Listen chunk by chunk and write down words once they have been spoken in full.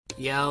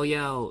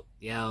Yo,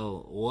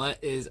 what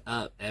is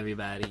up,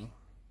 everybody?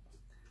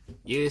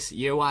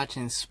 You're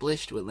watching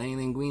Splished with Lenny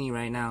Linguini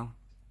right now.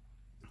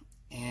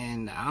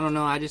 And I don't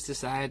know, I just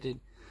decided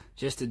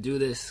just to do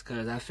this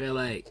because I feel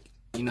like,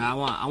 I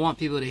want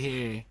people to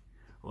hear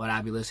what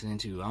I be listening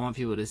to. I want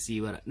people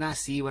to not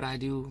see what I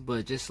do,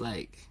 but just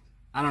like,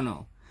 I don't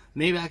know.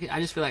 Maybe I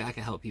just feel like I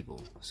can help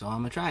people. So I'm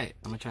gonna try it.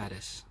 I'm gonna try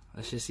this.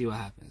 Let's just see what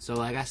happens. So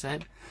like I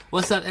said,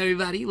 what's up,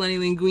 everybody? Lenny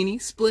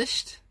Linguini,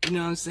 Splished. You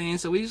know what I'm saying?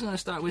 So we're just gonna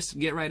start with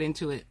get right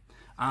into it.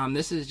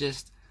 This is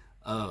just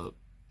a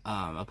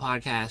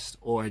podcast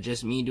or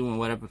just me doing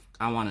whatever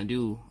I want to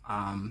do,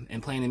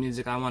 and playing the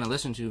music I want to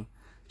listen to,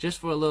 just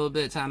for a little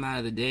bit of time out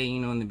of the day.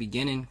 In the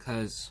beginning,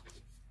 because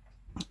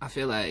I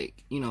feel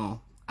like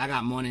I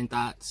got morning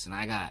thoughts and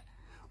I got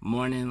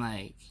morning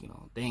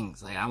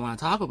things like I want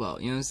to talk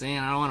about. You know what I'm saying?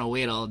 I don't want to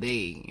wait all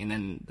day and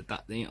then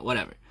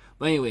whatever.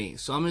 But anyway,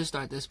 so I'm gonna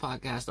start this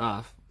podcast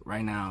off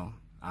right now.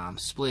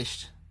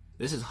 Splished.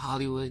 This is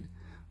Hollywood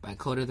by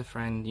Coda the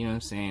Friend. You know what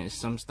I'm saying? It's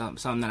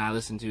something that I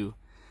listen to,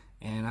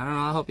 and I don't know.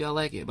 I hope y'all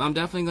like it. But I'm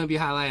definitely gonna be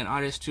highlighting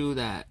artists too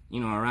that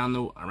around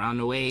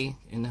the way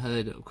in the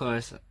hood, of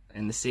course,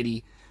 in the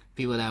city,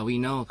 people that we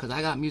know. Cause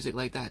I got music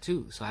like that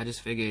too. So I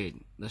just figured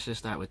let's just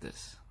start with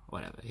this.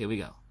 Whatever. Here we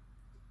go.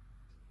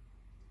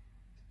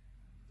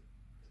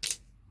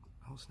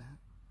 Oh snap!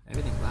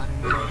 Everything's louder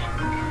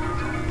now.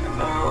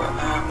 Oh,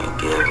 I've been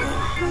given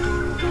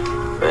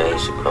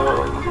praise to go.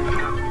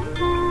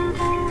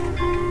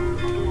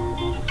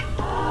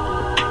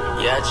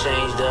 Yeah, I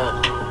changed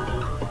up.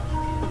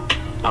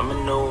 I'm a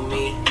new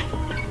me.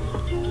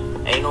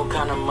 Ain't no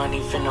kind of money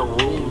finna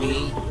woo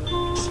me.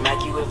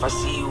 Smack you if I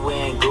see you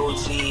wearing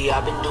Gucci.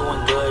 I've been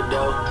doing good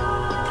though.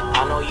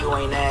 I know you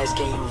ain't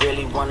asking, you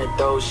really wanna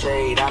throw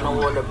shade. I know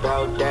all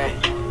about that.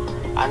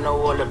 I know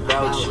all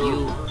about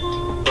you.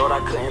 Thought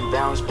I couldn't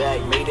bounce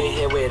back, made it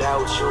here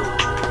without you.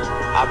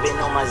 I've been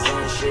on my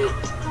Zen shit.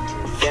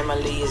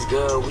 Family is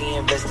good, we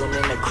investing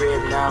in the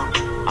crib now.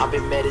 I've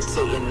been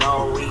meditating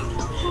all week.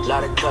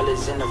 Lot of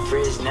colors in the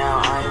fridge now.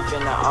 I ain't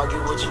finna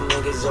argue with you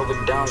niggas over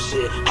dumb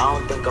shit. I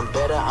don't think I'm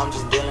better, I'm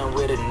just dealing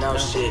with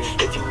enough shit.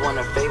 If you want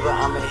a favor,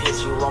 I'ma hit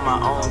you on my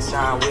own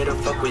time. Where the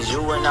fuck was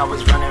you when I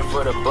was running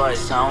for the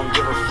bus? I don't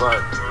give a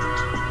fuck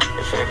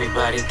if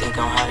everybody think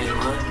I'm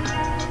Hollywood.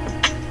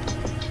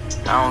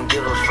 I don't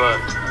give a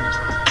fuck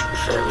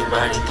if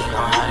everybody think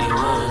I'm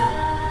Hollywood.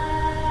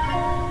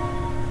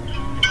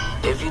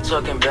 If you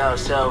talking about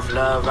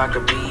self-love, I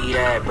could be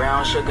that.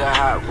 Brown sugar,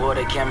 hot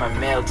water,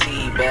 chamomile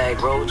tea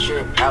bag. Road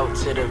trip out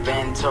to the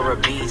Ventura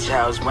Beach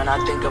House. When I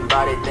think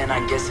about it, then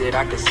I guess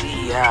I could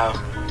see how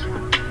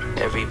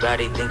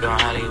everybody think I'm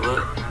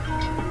Hollywood.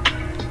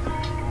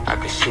 I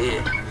could see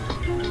it,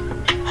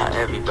 how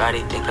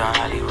everybody think I'm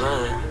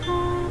Hollywood.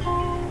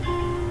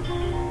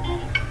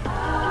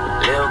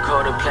 Lil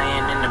Coda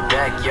playing in the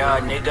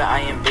backyard, nigga, I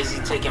am busy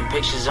taking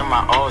pictures of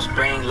my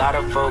offspring. Lot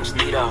of folks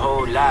need a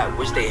whole lot,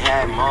 wish they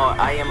had more.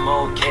 I am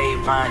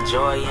okay, find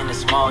joy in the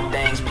small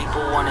things.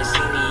 People wanna see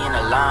me in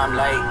the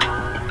limelight,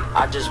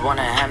 I just want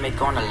a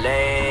hammock on the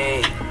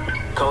leg.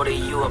 Coda,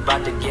 you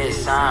about to get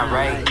signed,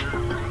 right?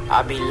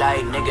 I be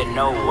like, nigga,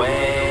 no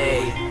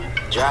way.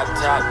 Drop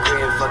top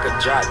crib, fuck a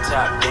drop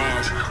top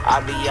dance. I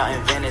be out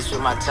in Venice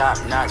with my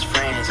top-notch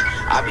friends.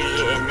 I be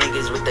hitting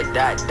niggas with the ...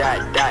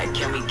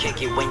 Can we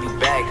kick it when you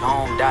back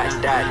home? ... Can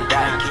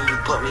you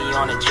put me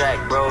on the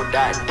track, bro? ...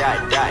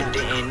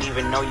 Didn't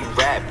even know you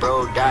rap,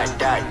 bro. ...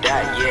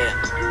 Yeah.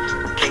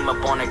 Came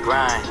up on the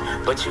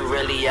grind, but you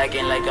really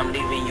acting like I'm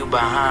leaving you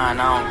behind.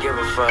 I don't give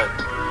a fuck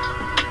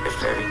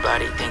if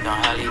everybody think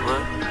I'm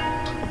Hollywood.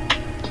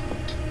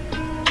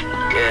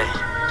 Yeah.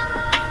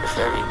 If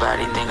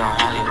everybody think I'm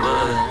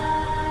Hollywood.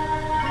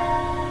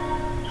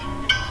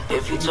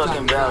 If you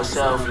talking about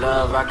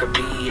self-love, I could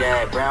be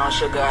that. Brown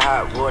sugar,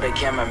 hot water,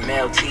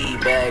 chamomile tea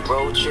bag.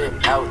 Road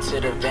trip out to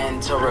the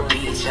Ventura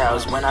Beach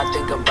House. When I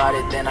think about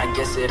it, then I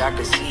guess I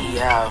could see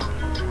how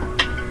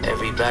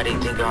everybody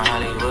think I'm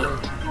Hollywood.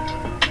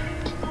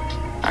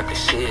 I could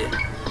see it,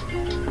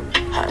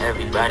 how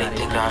everybody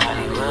think I'm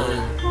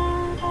Hollywood.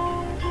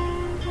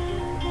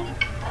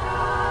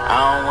 I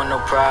don't want no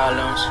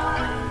problems,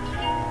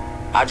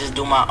 I just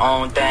do my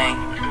own thing.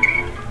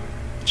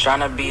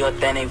 Tryna be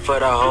authentic for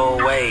the whole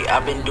way.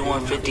 I've been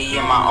doing 50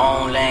 in my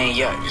own lane,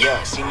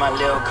 yeah. See my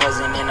little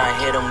cousin and I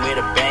hit him with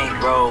a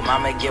bankroll.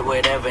 Mama get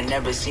whatever,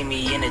 never see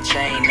me in a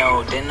chain,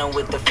 no. Dinner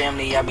with the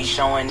family, I be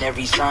showing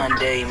every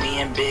Sunday.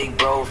 Me and Big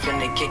Bro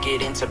finna kick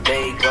it in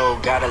Tobago.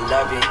 Gotta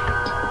love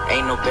it,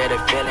 ain't no better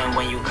feeling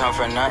when you come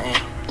from nothing.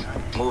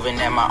 Moving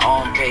at my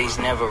own pace,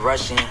 never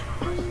rushing.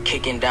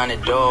 Kicking down the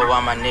door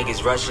while my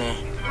niggas rushing.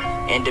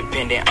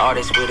 Independent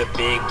artist with a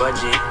big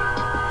budget.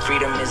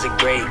 Freedom is a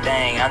great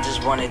thing, I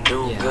just wanna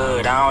do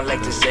good. I don't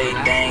like to say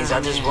things, I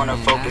just wanna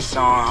focus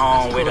on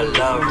home where the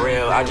love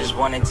real. I just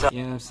wanna tell.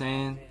 You know what I'm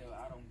saying?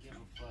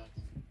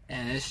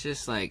 And it's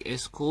just like,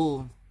 it's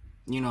cool.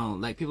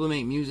 Like people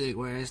make music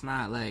where it's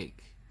not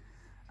like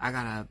I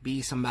gotta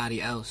be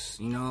somebody else,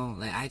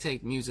 Like I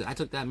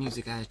took that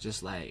music as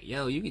just like,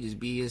 yo, you can just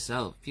be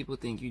yourself. People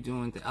think you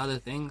doing the other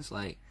things,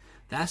 like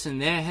that's in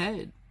their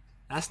head.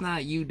 That's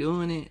not you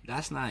doing it.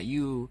 That's not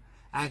you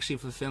actually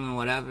fulfilling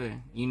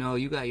whatever. You know,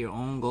 you got your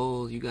own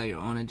goals. You got your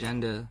own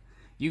agenda.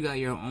 You got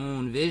your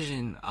own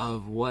vision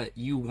of what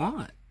you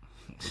want.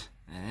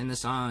 And in the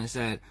song it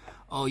said,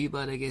 oh, you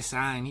better get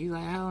signed. He's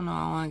like, hell no,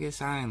 I want to get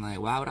signed. Like,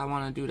 why would I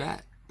want to do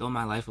that? Throw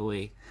my life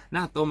away.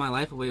 Not throw my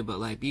life away, but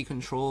like be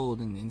controlled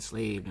and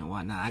enslaved and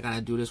whatnot. I got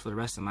to do this for the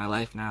rest of my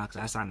life now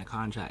because I signed a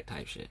contract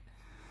type shit.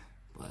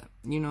 But,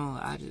 you know,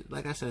 I just,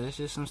 like I said, it's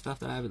just some stuff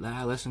that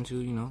I listen to,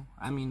 you know.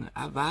 I mean,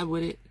 I vibe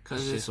with it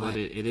because it's like,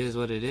 it is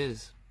what it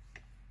is.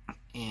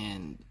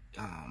 And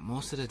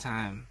most of the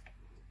time,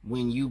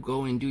 when you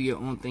go and do your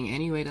own thing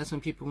anyway, that's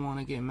when people want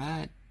to get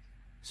mad.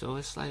 So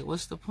it's like,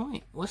 what's the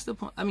point? What's the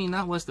point? I mean,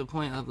 not what's the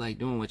point of like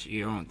doing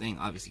your own thing.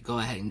 Obviously, go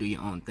ahead and do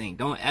your own thing.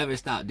 Don't ever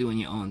stop doing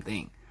your own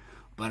thing.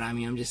 But I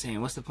mean, I'm just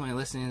saying, what's the point of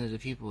listening to the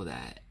people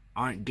that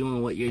aren't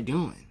doing what you're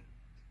doing?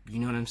 You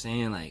know what I'm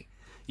saying? Like,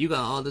 you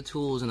got all the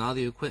tools and all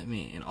the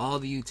equipment and all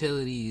the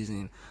utilities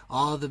and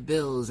all the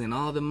bills and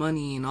all the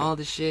money and all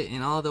the shit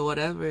and all the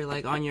whatever,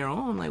 like, on your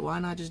own. Like, why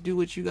not just do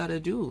what you gotta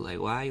do? Like,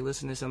 why are you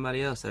listening to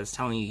somebody else that's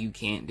telling you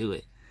can't do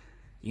it?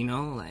 You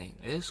know, like,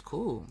 it's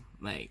cool.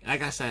 Like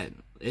I said,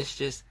 it's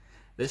just,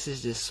 this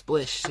is just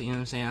splish, you know what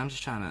I'm saying? I'm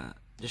just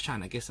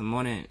trying to get some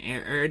morning,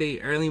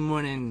 early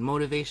morning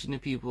motivation to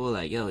people.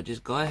 Like, yo,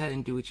 just go ahead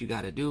and do what you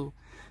gotta do.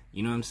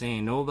 You know what I'm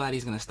saying?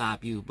 Nobody's gonna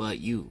stop you but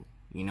you.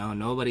 You know,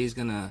 nobody's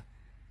gonna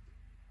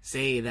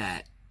say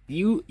that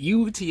you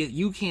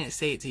can't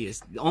say it to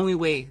yourself. The only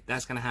way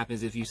that's gonna happen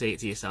is if you say it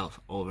to yourself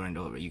over and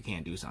over. You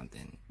can't do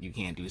something. You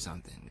can't do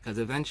something. Because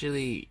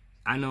eventually,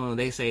 I know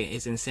they say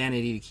it's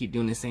insanity to keep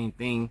doing the same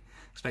thing,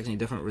 expecting a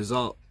different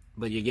result,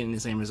 but you're getting the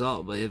same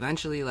result. But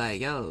eventually, like,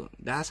 yo,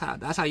 that's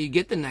how you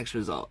get the next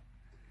result.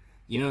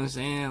 You know what I'm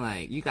saying?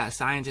 Like, you got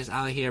scientists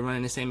out here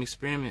running the same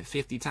experiment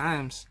 50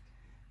 times.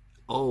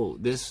 Oh,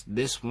 this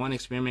one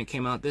experiment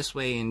came out this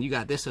way and you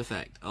got this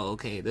effect. Oh,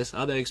 okay, this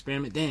other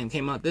experiment, damn,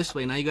 came out this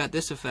way, now you got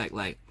this effect.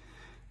 Like,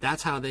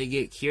 that's how they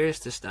get curious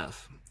to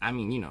stuff. I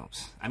mean, you know,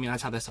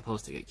 that's how they're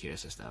supposed to get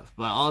curious to stuff.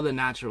 But all the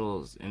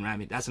naturals and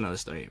rabbit, that's another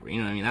story. You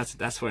know what I mean?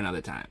 That's for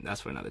another time.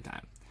 That's for another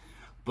time.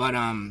 But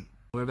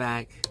we're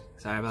back.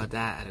 Sorry about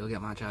that. I had to go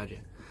get my charger.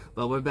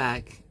 But we're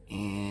back,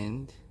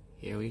 and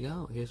here we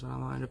go. Here's what I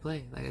wanted to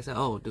play. Like I said,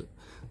 the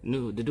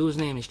dude's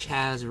name is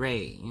Chaz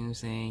Ray. You know what I'm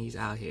saying? He's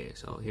out here.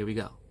 So here we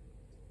go.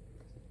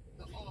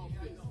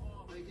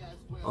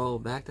 Oh,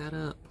 back that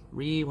up.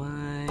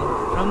 Rewind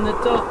from the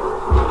top.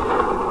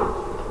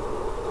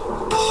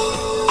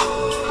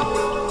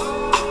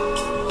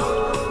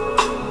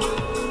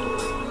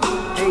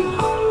 Hey,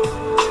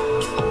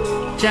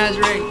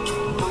 Chaz Ray.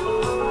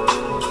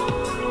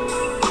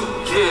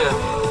 Yeah,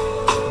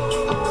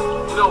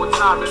 you know what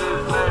time it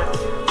is, man.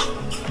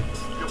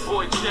 Your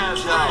boy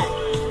Chaz Ray.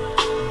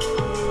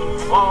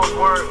 All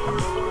work.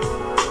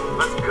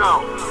 Let's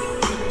go.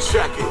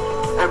 Check it.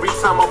 Every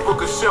time I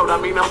book a show, I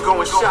mean I'm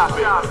going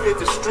shopping. Hit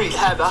the street,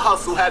 had to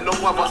hustle, had no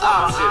other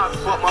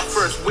option. Bought my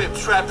first whip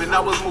trapping, I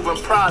was moving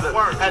product.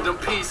 Had them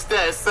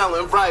P-stats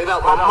selling right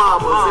out my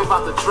mama's. Ain't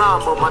about the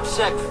drama, my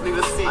check need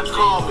to see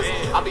commas.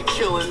 I be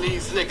killing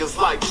these niggas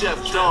like Jeff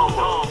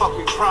Dahmer. Fuck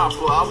me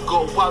proper, I'll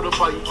go out and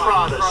buy you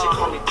Prada. She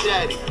call me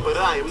daddy, but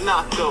I am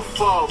not the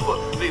father.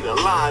 Need a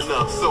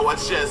lineup, so I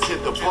just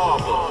hit the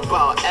barber.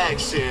 About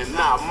action,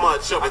 not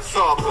much of a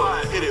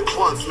talker. Hit it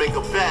once, make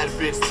a bad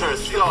bitch turn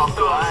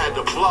stalker. I had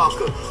to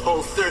blocker,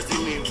 hoes thirsty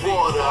need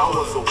water. I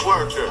was a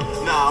worker,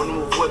 now I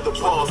move what the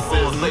boss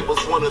is.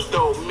 Labels wanna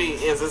throw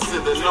meetings and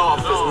sit in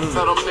office.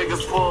 Tell them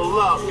niggas pull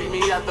up, meet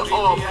me at the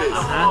office.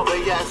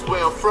 They asked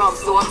where I'm from,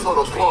 so I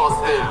told them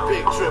Boston.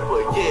 Big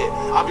tripper,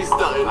 yeah, I be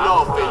stunting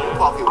off it. You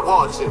pocket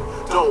watching,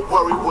 don't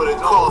worry what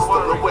it costs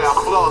them. The way I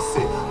floss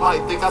it,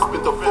 might think I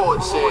spent a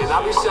fortune.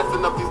 I be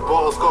chefing up these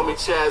balls, call me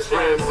Chaz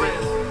Ramsay.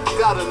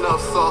 Got enough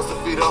sauce to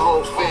feed the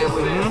whole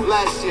family.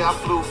 Last year I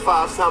flew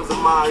 5 times to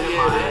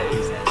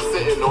Miami.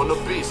 Sitting on the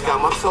beach, got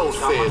my toes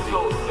sandy.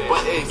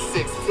 But age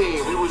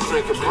 16, we was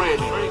drinking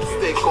brandy.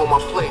 Steak on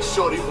my plate,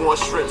 shorty want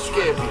shrimp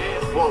scampi.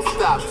 Won't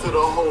stop till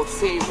the whole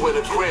team win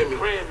a Grammy.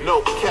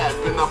 No cap,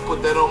 and I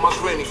put that on my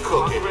granny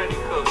cooking.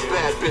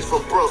 Bad bitch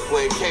from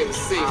Brooklyn came to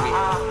see me.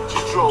 She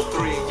drove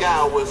 3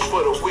 hours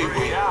for the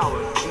wee-wee.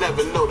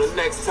 Never know the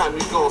next time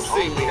you gon'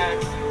 see me.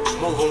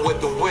 Moving with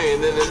the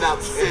wind in and out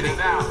the city.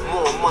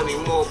 More money,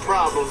 more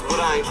problems,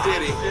 but I ain't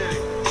Diddy.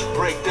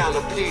 Break down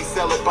the piece,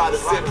 sell it by the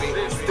zippy.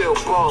 Still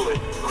ballin',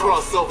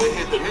 crossover,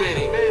 hit the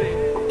mini.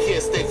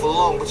 Can't stay for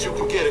long, but you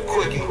can get it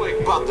quickie.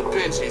 About the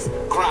Benjis,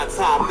 grind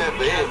time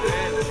never ending.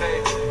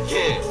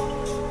 Yeah,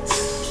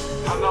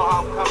 I know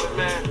how I'm coming,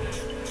 man.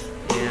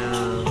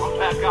 Yeah. I'm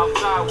back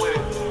outside with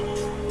it.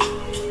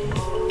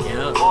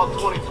 Yep. All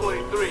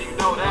 2023, you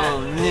know that.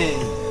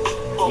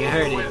 Oh man, you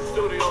heard it.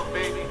 Studios,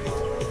 baby.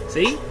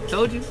 See,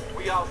 told you.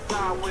 We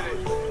outside with it.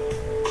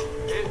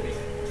 Hit me.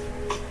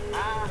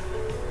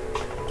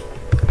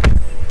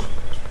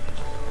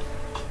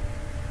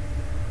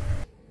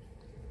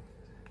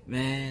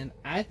 Man,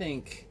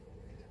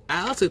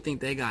 I also think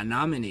they got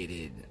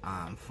nominated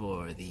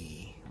for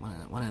the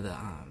one of the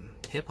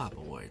hip hop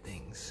award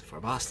things for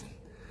Boston.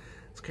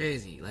 It's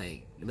crazy,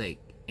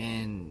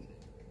 and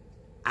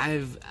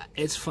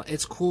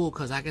it's cool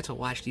because I get to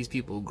watch these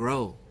people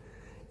grow.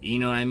 You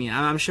know what I mean?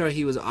 I'm sure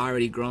he was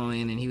already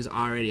growing and he was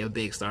already a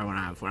big star when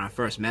I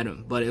first met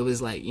him. But it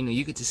was like,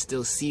 you get to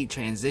still see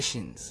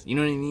transitions. You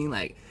know what I mean?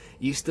 Like,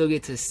 you still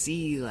get to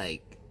see,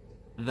 like,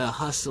 the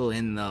hustle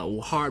and the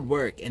hard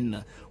work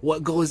and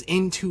what goes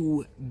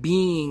into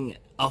being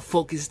a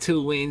Focus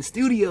 2 Win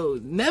Studio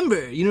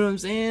member. You know what I'm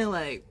saying?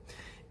 Like,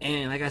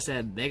 and like I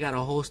said, they got a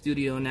whole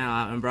studio now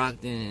out in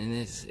Brockton, and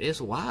it's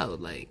wild.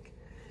 Like,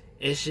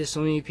 it's just so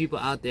many people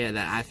out there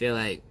that I feel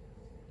like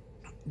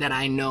that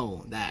I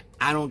know that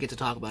I don't get to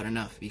talk about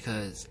enough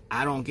because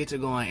I don't get to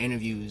go on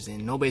interviews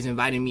and nobody's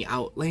inviting me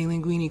out. Lenny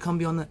Linguini, come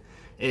be on the...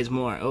 It's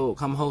more, oh,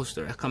 come host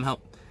or come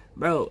help.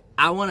 Bro,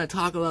 I want to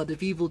talk about the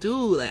people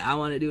too. Like, I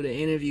want to do the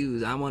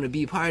interviews. I want to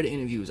be part of the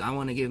interviews. I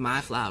want to give my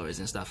flowers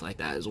and stuff like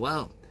that as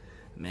well.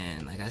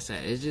 Man, like I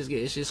said, it's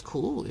just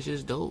cool. It's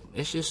just dope.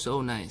 It's just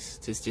so nice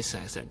to just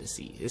start to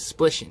see. It's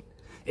splishing.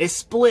 It's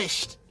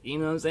splished. You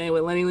know what I'm saying?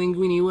 With Lenny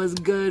Linguini, what's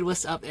good?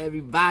 What's up,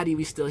 everybody?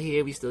 We still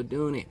here. We still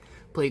doing it.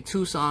 Played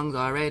 2 songs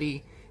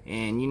already,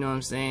 and you know what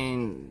I'm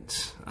saying,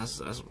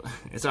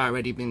 it's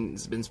already been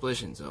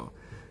splishing, so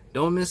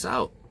don't miss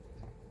out.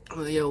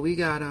 Well, yo, we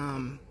got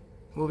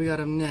what we got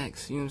up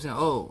next, you know what I'm saying?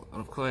 Oh,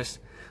 of course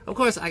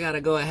I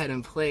gotta go ahead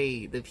and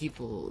play the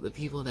people that,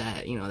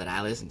 that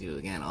I listen to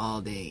again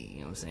all day, you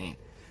know what I'm saying?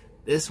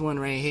 This one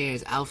right here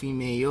is Alfie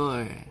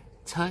Mayor,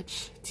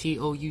 Touch, Touch, you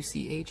know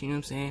what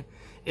I'm saying?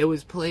 It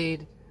was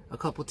played a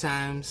couple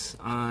times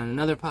on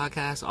another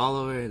podcast all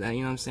over that,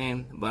 you know what I'm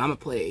saying? But I'm gonna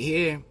play it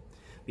here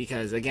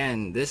because,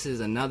 again, this is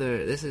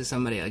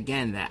somebody,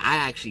 again, that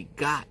I actually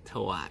got to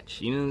watch,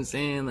 you know what I'm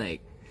saying?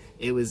 Like,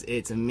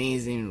 it's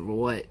amazing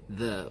what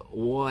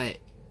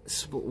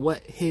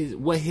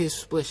his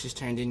Splish has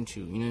turned into,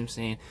 you know what I'm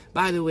saying?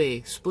 By the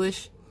way,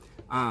 Splish,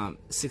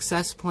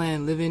 success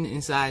plan, living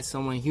inside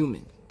someone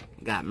human.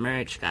 Got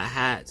merch, got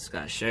hats,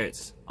 got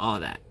shirts, all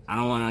that. I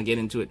don't want to get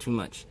into it too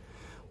much.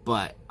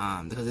 But,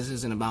 because this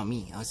isn't about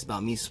me. It's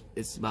about me.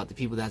 It's about the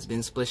people that's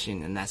been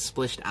splishing and that's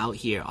splished out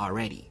here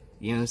already.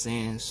 You know what I'm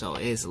saying? So,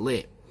 it's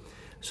lit.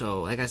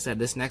 So, like I said,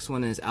 this next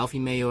one is Alfie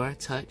Mayor,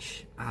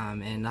 Touch.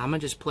 And I'm gonna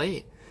just play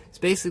it. It's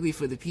basically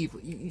for the people.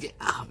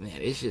 Oh, man,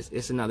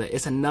 it's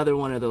another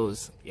one of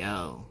those,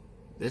 yo,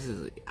 this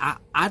is,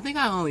 I think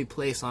I only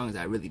play songs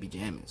that really be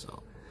jamming.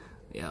 So,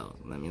 yo,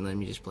 let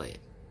me just play it.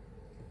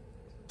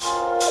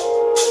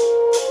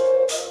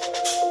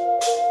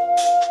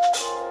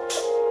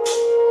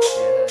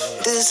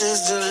 This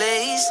is the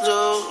lace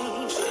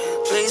road,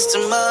 place to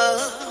mud,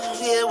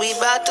 yeah, we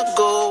about to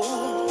go,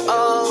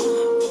 oh.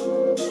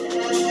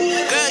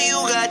 Girl,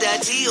 you got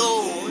that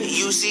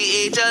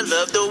Touch, I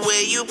love the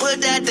way you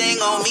put that thing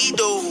on me,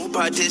 though.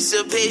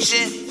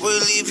 Participation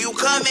will leave you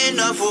coming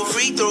up for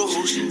free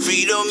throws.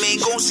 Freedom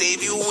ain't gon'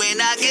 save you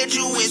when I get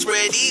you in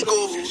spread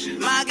ego.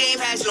 My game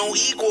has no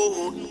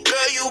equal.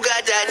 Girl, you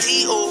got that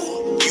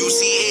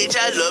Touch,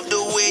 I love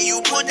the way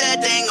you put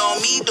that thing on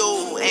me,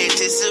 though.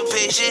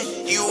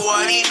 Anticipation, you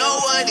already know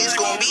what it's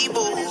gon' be,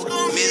 boo.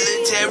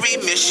 Military,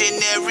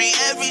 missionary,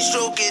 every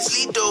stroke is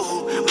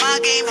lethal. My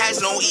game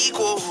has no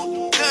equal.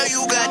 Girl,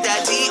 you got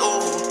that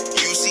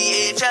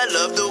Touch, I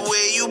love the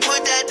way you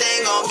put that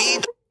thing on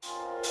me.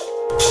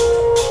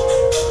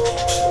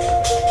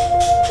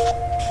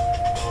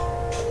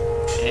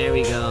 There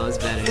we go, it's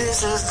better.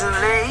 This is the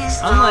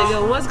lace. I'm like,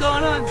 yo, what's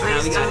going on?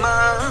 Now we got it.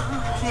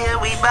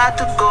 Yeah, we about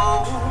to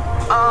go.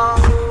 Oh.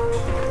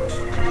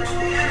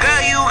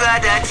 Girl, you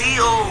got that Touch,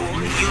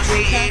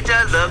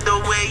 I love the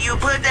way you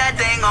put that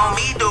thing on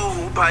me,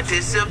 though.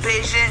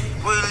 Participation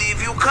will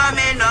leave you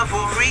coming up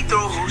for free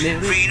throws.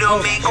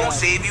 Freedom ain't gon'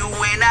 save you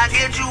when I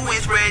get you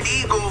in spread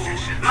ego.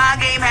 My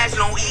game has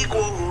no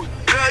equal.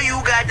 Girl, you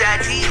got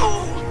that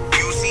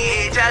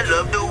Touch, I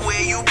love the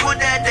way you put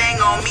that thing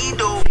on me,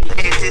 though.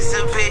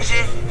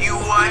 Anticipation, you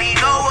already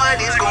know what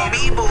it's gon'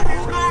 be, boo.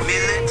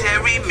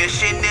 Military,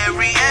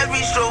 missionary,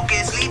 every stroke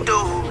is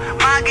lethal.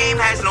 My game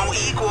has no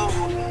equal.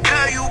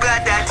 Girl, you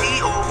got that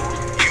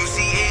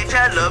Touch,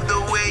 I love the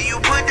way you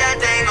put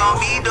that thing on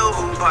me, though.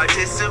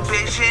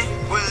 Participation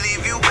will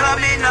leave you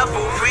coming up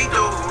for free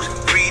throws.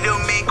 Freedom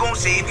ain't gon'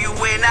 save you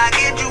when I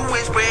get you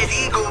in spread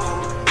ego.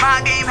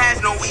 My game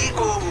has no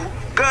equal.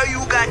 Girl,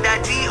 you got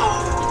that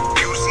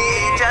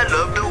Touch, I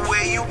love the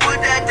way you put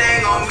that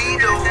thing on me,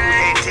 though.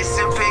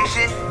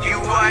 Anticipation, you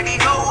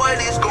already know what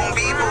it's gon'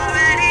 be, boo.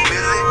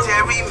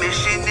 Military,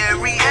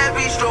 missionary,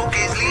 every stroke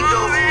is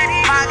lethal.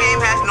 My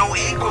game has no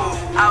equal.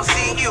 I'll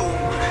see you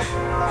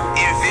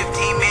in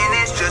 15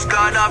 minutes. Just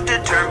got off the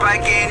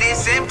turnpike and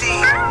it's empty.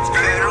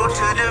 Pedal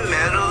to the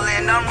metal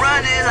and I'm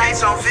running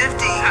lights on 50.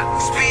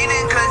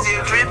 Speeding cause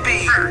you're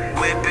drippy.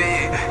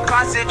 Whipping.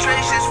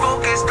 Concentration's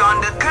focused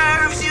on the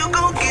curves you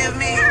gon' give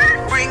me.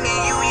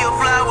 Bringing you your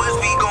flowers,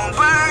 we gon'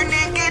 burn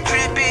and get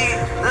trippy.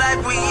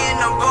 Like we in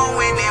a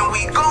Boeing and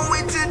we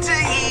going to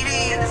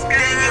Tahiti.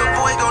 Then your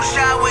boy gon'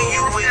 shower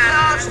you with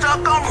love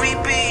stuck on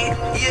repeat.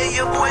 Yeah,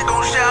 your boy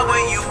gon' shower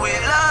you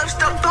with love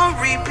stuck on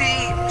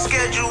repeat.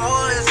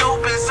 Schedule is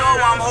open. So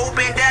I'm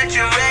hoping that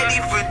you're ready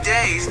for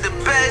days. The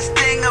best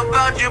thing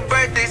about your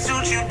birthday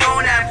suit, you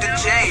don't have to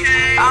change.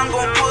 I'm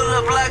gon' pull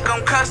up like I'm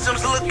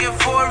customs looking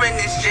for an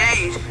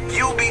exchange.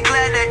 You'll be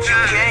glad that you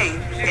came.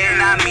 And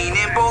I mean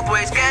in both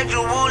ways,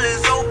 schedule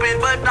is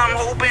open, but I'm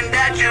hoping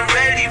that you're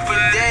ready for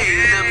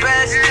days. The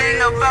best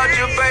thing about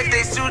your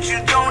birthday suit, you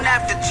don't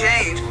have to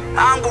change.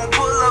 I'm gon'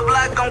 pull up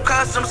like I'm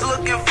customs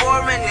looking for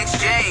an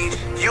exchange.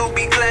 You'll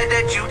be glad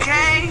that you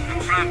came.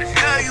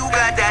 Girl, you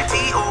got that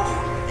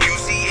T.O.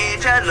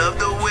 UCH, I love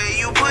the way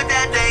you put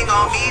that thing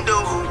on me,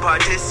 though.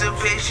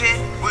 Participation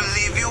will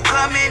leave you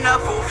coming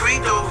up for free,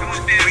 though.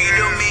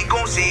 Freedom ain't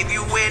gon' save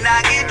you when I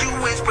get you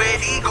and spread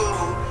ego.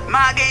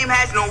 My game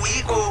has no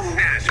equal.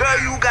 Girl,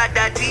 you got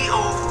that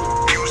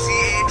T.O.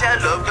 UCH, I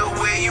love the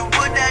way you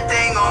put that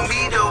thing on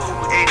me, though.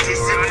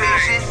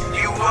 Anticipation,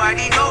 you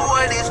already know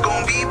what it's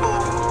gon' be, boo.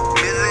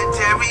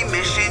 Military,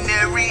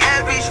 missionary,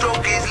 every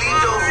stroke is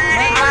lethal.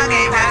 My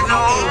game has no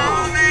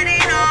equal.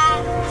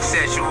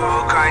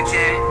 Sexual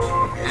content,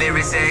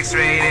 lyrics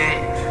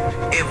X-rated.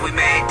 If we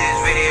made this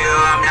video,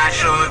 I'm not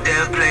sure if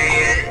they'll play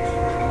it.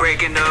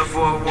 Breaking the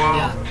fourth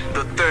wall,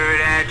 the third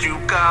that you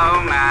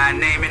call. My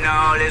name and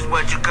all is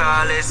what you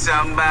call it.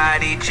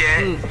 Somebody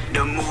check.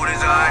 The mood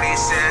is already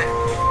set.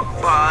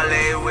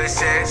 Parlay with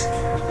sex.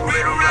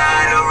 Riddle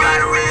rider,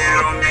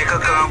 riddle, make her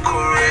come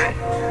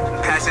correct.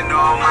 Passing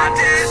all my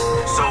tests,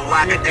 so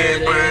I can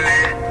disperse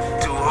it.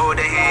 To hold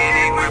the hand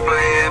and grip her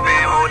hip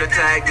and hold her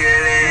tight, get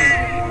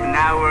it.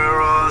 Now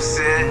we're all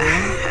set.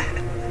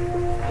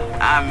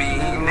 I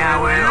mean,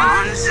 now we're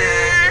on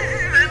set.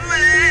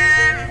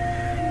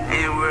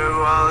 And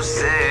we're all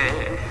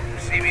set.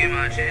 See me in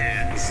my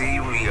chair. See,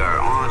 we are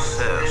on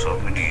set, so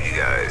we need you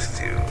guys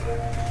to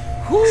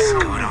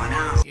scoot on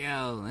out.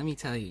 Yo, let me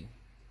tell you,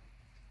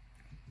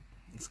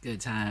 it's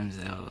good times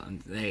though.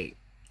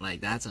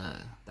 Like that's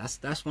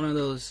one of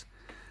those.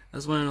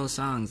 That's one of those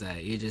songs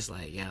that you're just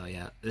like, yo,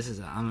 this is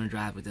I'm gonna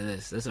drive with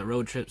this. This is a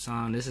road trip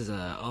song. This is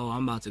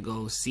I'm about to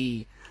go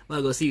see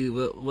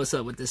what's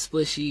up with the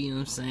splishy, you know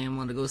what I'm saying? I'm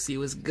gonna go see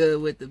what's good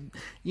with the,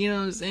 you know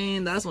what I'm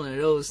saying? That's one of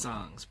those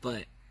songs.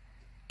 But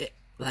it,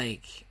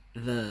 like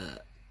the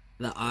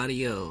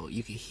audio,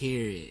 you can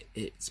hear it.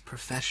 It's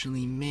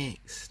professionally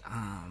mixed.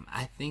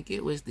 I think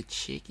it was the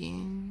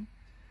chicken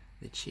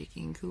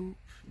coop.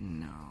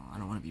 No, I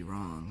don't want to be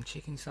wrong.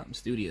 Chicken something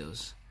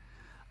studios.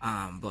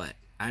 But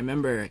I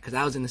remember because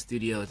I was in the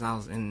studio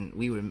and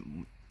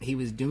he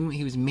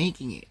was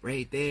making it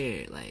right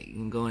there, like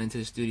going into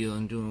the studio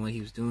and doing what he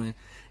was doing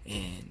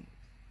and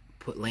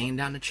laying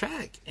down the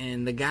track.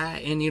 And the guy,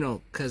 and you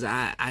know, because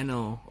I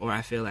know, or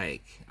I feel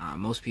like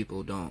most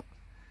people don't,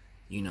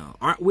 you know,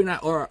 we're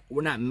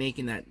not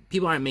making that,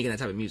 people aren't making that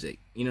type of music,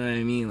 you know what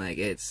I mean? Like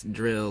it's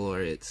drill or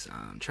it's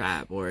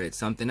trap or it's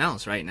something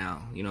else right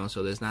now, you know,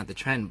 so there's not the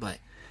trend. But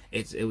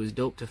it was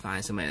dope to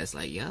find somebody that's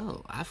like,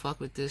 yo, I fuck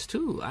with this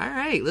too. All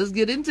right, let's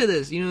get into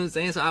this. You know what I'm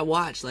saying? So I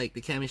watched like the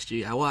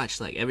chemistry. I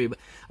watched like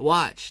everybody. I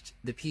watched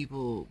the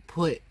people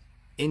put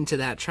into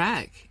that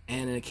track,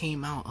 and it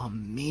came out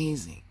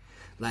amazing.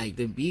 Like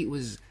the beat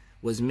was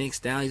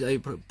mixed down. He's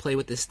able to play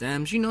with the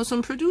stems. You know,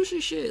 some producer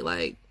shit.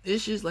 Like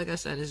it's just like I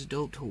said, it's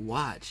dope to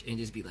watch and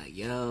just be like,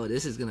 yo,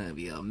 this is gonna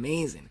be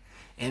amazing.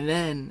 And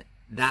then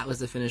that was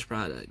the finished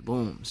product.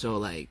 Boom. So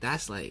like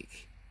that's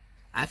like,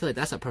 I feel like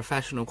that's a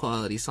professional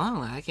quality song.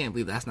 Like I can't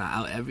believe that's not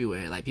out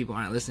everywhere. Like people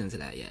aren't listening to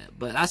that yet.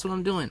 But that's what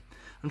I'm doing.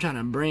 I'm trying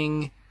to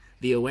bring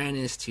the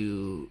awareness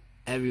to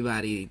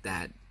everybody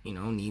that, you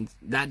know,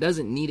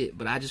 doesn't need it.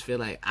 But I just feel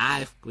like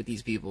with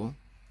these people.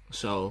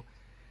 So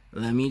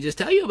let me just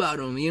tell you about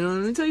them. You know,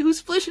 let me tell you who's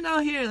splishing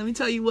out here. Let me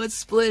tell you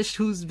what's splished,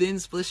 who's been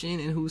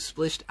splishing, and who's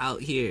splished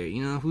out here.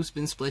 You know, who's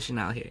been splishing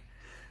out here.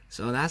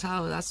 So that's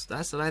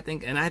what I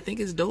think, and I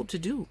think it's dope to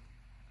do.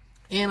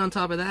 And on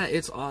top of that,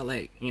 it's all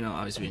like, you know,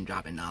 obviously been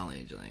dropping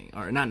knowledge, like,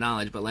 or not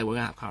knowledge, but like we're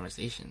gonna have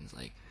conversations.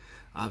 Like,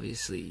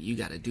 obviously, you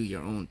got to do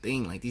your own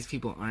thing. Like these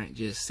people aren't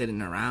just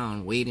sitting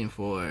around waiting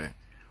for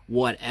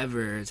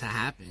whatever to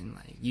happen.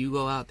 Like you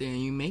go out there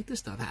and you make the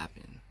stuff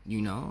happen, you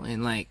know.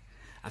 And like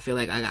I feel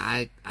like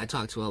I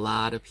talk to a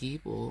lot of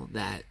people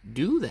that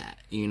do that,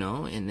 you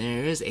know. And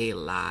there is a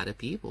lot of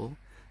people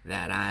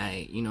that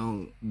I, you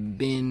know,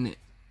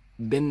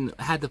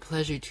 had the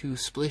pleasure to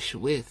splish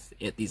with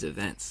at these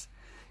events.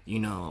 You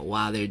know,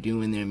 while they're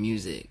doing their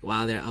music,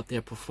 while they're up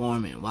there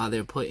performing, while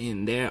they're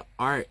putting their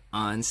art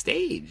on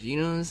stage. You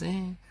know what I'm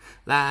saying?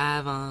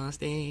 Live on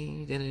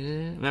stage.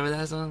 Da-da-da. Remember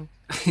that song?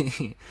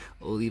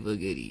 Oldie but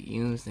goodie.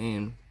 You know what I'm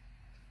saying?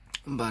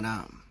 But,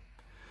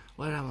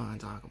 what did I want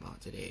to talk about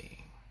today?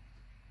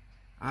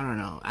 I don't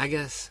know. I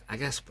guess, I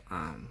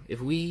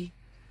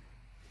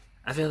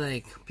feel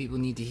like people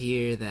need to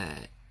hear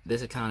that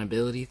this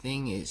accountability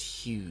thing is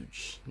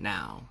huge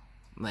now.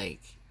 Like,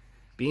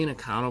 being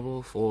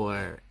accountable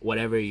for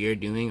whatever you're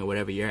doing or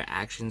whatever your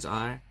actions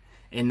are,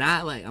 and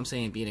not like I'm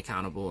saying being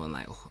accountable and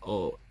like,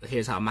 oh,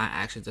 here's how my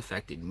actions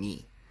affected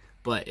me,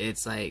 but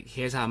it's like,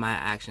 here's how my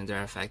actions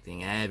are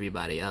affecting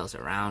everybody else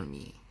around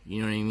me.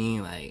 You know what I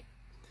mean? Like,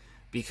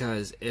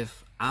 because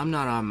if I'm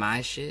not on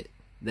my shit,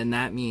 then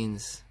that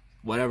means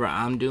whatever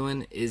I'm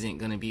doing isn't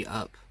gonna be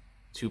up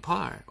to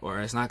par, or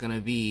it's not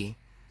gonna be.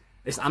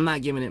 I'm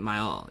not giving it my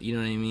all. You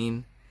know what I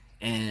mean?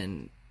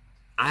 And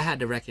I had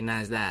to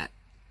recognize that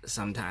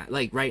sometime.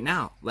 Like right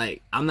now,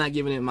 like I'm not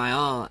giving it my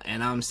all,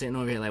 and I'm sitting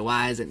over here like,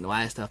 why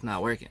is stuff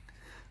not working?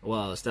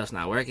 Well, stuff's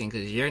not working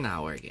because you're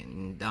not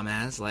working,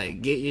 dumbass.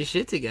 Like, get your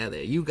shit together.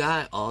 You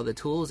got all the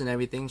tools and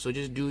everything, so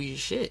just do your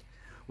shit.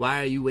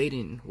 Why are you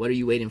waiting? What are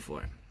you waiting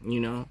for? You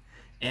know?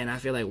 And I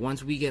feel like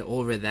once we get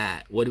over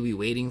that, what are we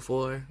waiting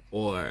for?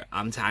 Or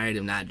I'm tired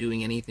of not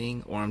doing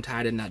anything, or I'm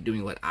tired of not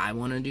doing what I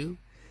want to do.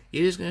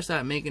 You're just gonna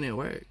start making it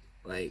work.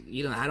 Like,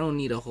 you know, I don't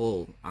need the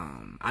whole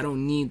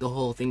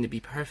thing to be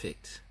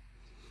perfect.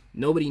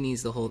 Nobody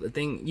needs the whole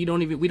thing. We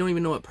don't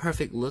even know what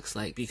perfect looks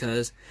like,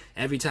 because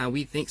every time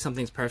we think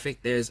something's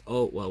perfect, there's,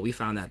 oh, well, we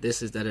found out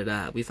this is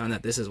da-da-da. We found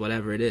out this is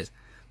whatever it is.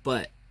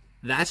 But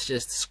that's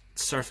just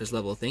surface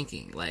level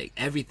thinking. Like,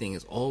 everything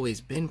has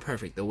always been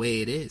perfect the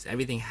way it is.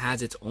 Everything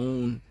has its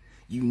own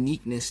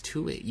uniqueness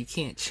to it. You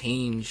can't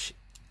change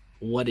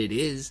what it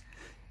is.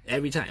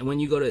 Every time when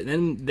you go to,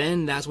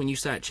 then that's when you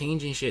start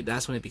changing shit.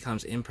 That's when it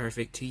becomes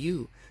imperfect to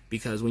you.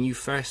 Because when you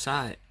first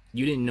saw it,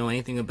 you didn't know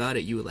anything about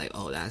it. You were like,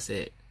 oh, that's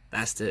it.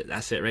 That's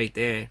it right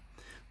there.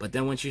 But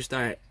then once you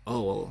start,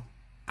 oh, well,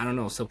 I don't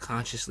know,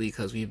 subconsciously,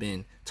 because we've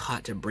been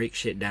taught to break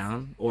shit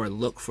down or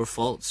look for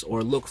faults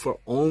or look for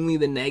only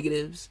the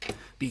negatives,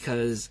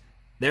 because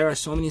there are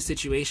so many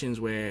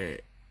situations where,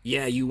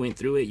 yeah, you went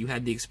through it, you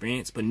had the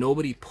experience, but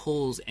nobody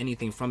pulls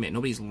anything from it.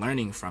 Nobody's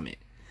learning from it.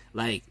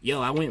 Like,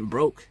 yo, I went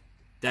broke,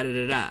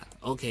 da-da-da-da.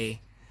 Okay,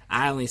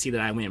 I only see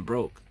that I went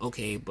broke.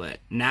 Okay, but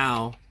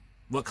now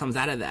what comes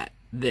out of that?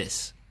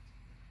 This.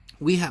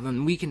 We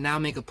can now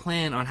make a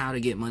plan on how to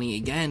get money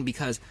again,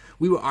 because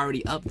we were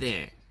already up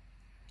there.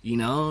 You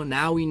know,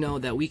 now we know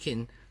that we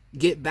can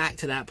get back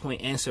to that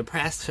point and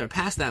surpass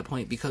that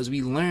point, because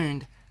we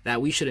learned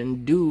that we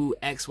shouldn't do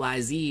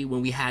XYZ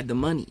when we had the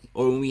money,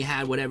 or when we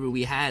had whatever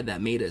we had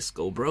that made us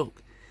go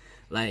broke.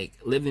 Like,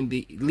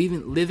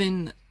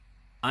 living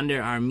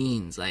under our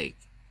means. Like,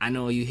 I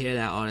know you hear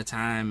that all the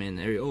time, and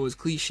it's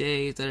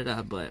cliche,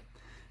 da-da-da, but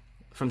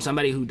from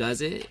somebody who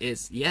does it,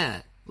 it's,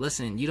 yeah,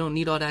 listen, you don't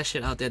need all that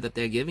shit out there that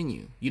they're giving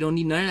you. You don't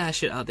need none of that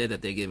shit out there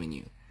that they're giving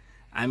you.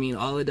 I mean,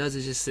 all it does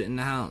is just sit in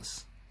the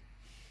house.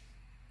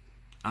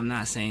 I'm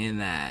not saying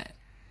that,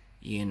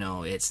 you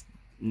know, it's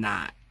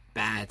not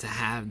bad to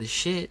have the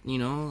shit, you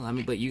know? I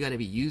mean, but you gotta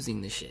be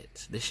using the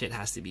shit. The shit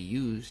has to be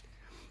used,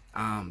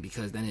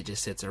 because then it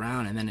just sits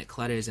around, and then it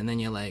clutters, and then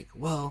you're like,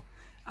 well,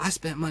 I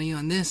spent money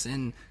on this,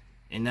 and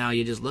now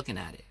you're just looking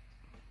at it.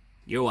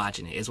 You're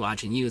watching it. It's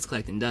watching you. It's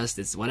collecting dust.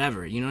 It's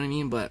whatever. You know what I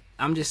mean? But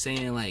I'm just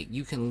saying, like,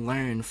 you can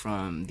learn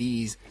from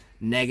these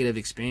negative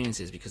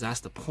experiences, because that's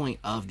the point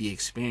of the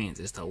experience,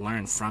 is to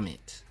learn from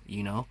it,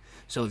 you know?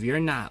 So if you're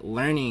not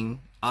learning,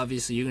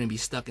 obviously you're going to be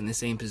stuck in the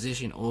same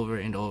position over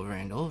and over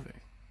and over.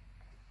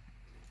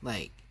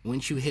 Like,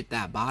 once you hit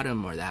that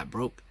bottom or that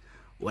broke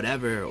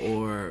whatever,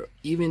 or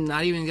even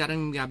not even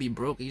gotta be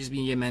broke, it just be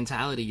your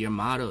mentality, your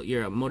motto,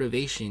 your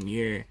motivation,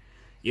 your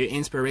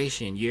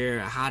inspiration, your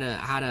how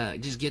to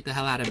just get the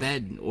hell out of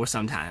bed, or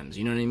sometimes,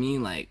 you know what I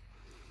mean? Like,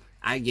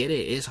 I get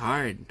it, it's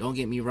hard, don't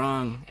get me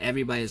wrong,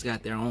 everybody's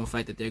got their own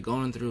fight that they're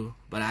going through,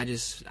 but I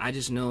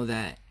just know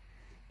that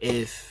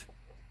if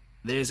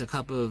there's a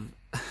cup of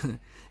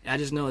I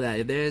just know that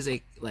if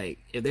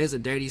there's a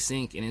dirty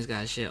sink and it's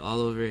got shit all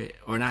over it,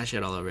 or not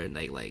shit all over it,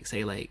 like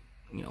say, like,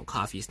 you know,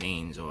 coffee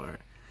stains, or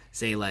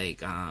say,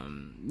 like,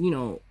 you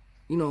know,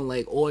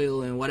 like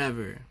oil and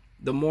whatever,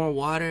 the more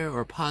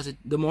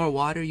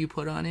water you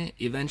put on it,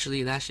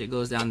 eventually that shit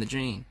goes down the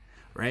drain,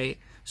 right?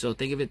 So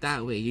think of it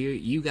that way.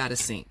 You got a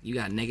sink, you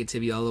got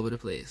negativity all over the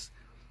place.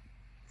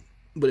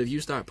 But if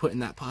you start putting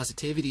that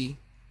positivity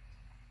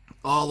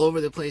all over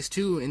the place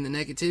too, in the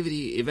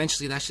negativity,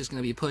 eventually that's just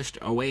going to be pushed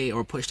away,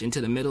 or pushed into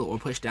the middle, or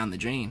pushed down the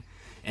drain.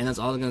 And that's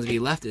all going to be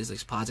left is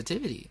like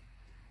positivity.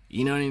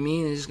 You know what I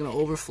mean? It's just going to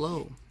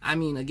overflow. I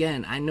mean,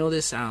 again, I know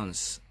this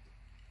sounds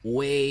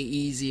way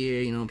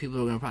easier. You know, people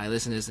are going to probably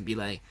listen to this and be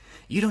like,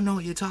 you don't know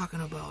what you're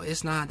talking about.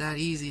 It's not that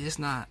easy. It's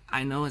not.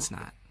 I know it's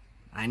not.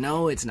 I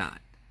know it's not.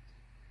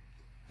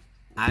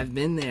 I've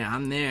been there.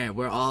 I'm there.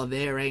 We're all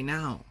there right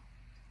now.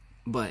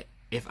 But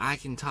if I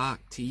can talk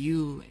to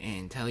you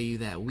and tell you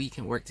that we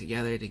can work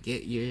together to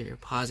get your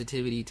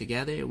positivity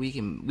together, we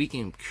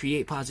can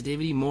create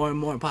positivity, more and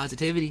more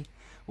positivity.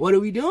 What are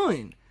we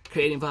doing?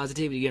 Creating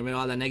positivity, getting rid of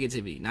all that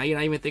negativity. Now you're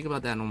not even thinking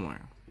about that no more.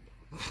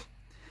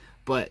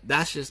 But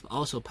that's just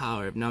also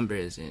power of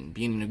numbers, and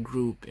being in a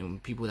group,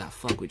 and people that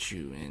fuck with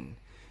you, and,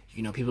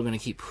 you know, people are gonna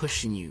keep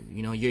pushing you.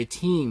 You know, your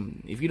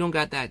team. If you don't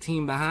got that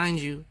team behind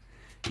you,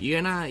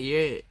 you're not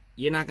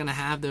gonna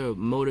have the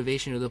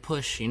motivation or the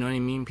push. You know what I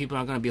mean? People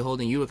aren't gonna be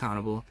holding you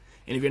accountable,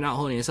 and if you're not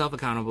holding yourself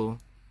accountable,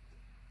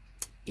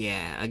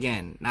 yeah,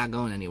 again, not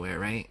going anywhere,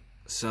 right?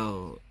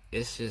 So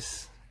it's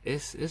just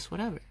it's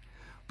whatever.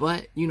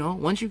 But, you know,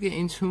 once you get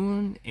in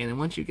tune, and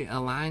once you get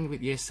aligned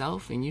with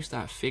yourself, and you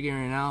start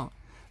figuring out,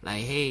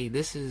 like, hey,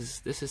 this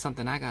is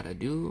something I gotta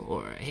do,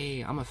 or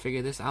hey, I'm gonna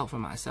figure this out for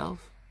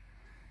myself.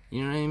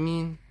 You know what I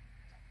mean?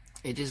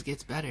 it just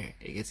gets better.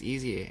 It gets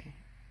easier.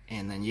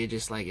 And then you're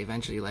just like,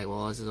 eventually like,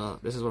 well, this is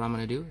what I'm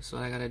going to do. This is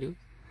what I got to do.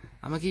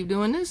 I'm going to keep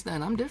doing this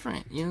then. I'm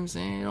different. You know what I'm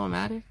saying? It don't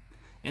matter.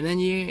 And then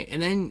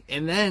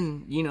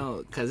you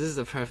know, cause this is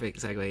a perfect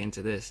segue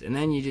into this. And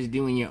then you're just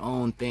doing your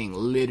own thing.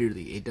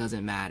 Literally, it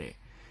doesn't matter.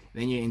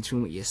 Then you're in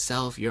tune with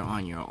yourself. You're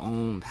on your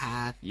own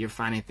path. You're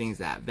finding things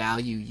that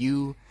value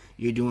you.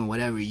 You're doing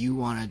whatever you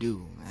want to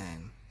do.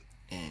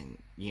 And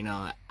you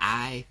know,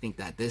 I think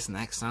that this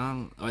next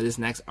song, or this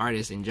next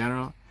artist in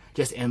general,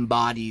 just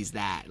embodies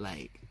that.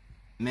 Like,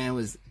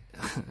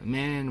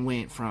 man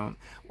went from,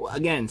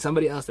 again,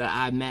 somebody else that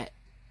I met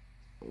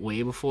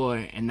way before,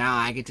 and now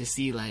I get to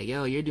see like,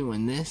 yo, you're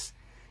doing this.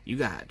 You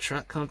got a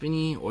truck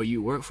company, or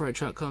you work for a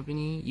truck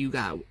company. You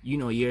got, you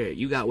know,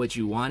 you got what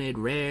you wanted,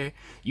 rare.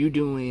 You're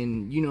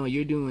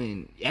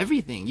doing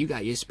everything. You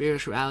got your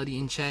spirituality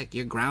in check.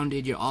 You're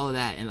grounded. You're all of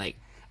that. And like,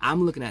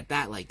 I'm looking at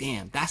that like,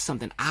 damn, that's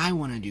something I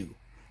want to do.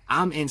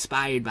 I'm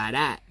inspired by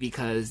that,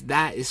 because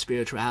that is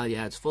spirituality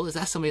at its fullest.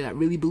 That's somebody that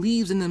really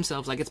believes in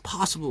themselves, like it's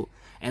possible.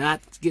 And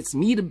that gets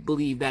me to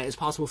believe that it's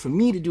possible for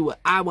me to do what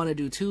I want to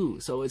do too.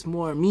 So it's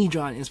more me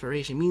drawing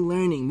inspiration, me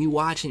learning, me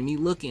watching, me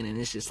looking, and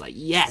it's just like,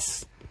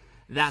 yes,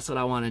 that's what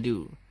I want to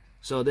do.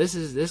 So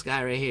this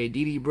guy right here,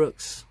 D.D.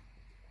 Brooks.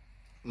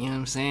 You know what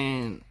I'm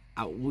saying?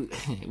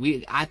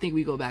 I think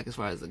we go back as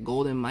far as the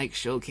Golden Mike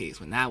Showcase,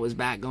 when that was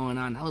back going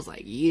on. That was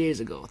like years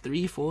ago,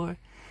 3, 4.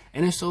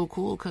 And it's so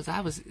cool because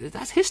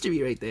that's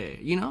history right there,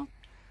 you know?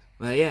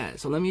 But yeah,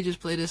 so let me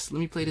play this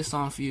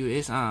song for you.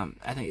 It's I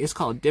think it's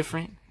called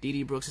Different.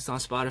 D.D. Brooks. It's on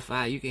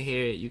Spotify. You can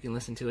hear it, you can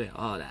listen to it,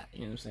 all that.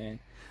 You know what I'm saying?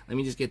 Let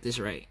me just get this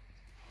right.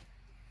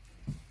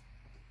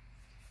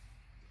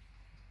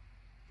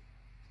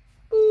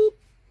 Boop.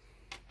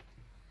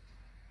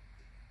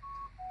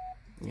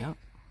 Yep.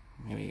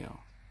 Here we go.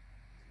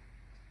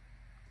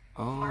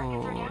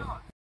 Oh.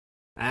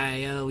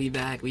 Alright, yo, we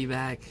back. You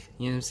know what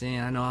I'm saying?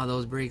 I know all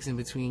those breaks in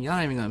between. Y'all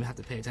ain't even gonna have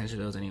to pay attention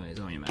to those anyways.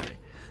 Don't even matter.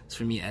 It's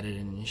for me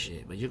editing and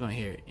shit. But you're gonna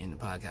hear it in the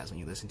podcast when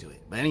you listen to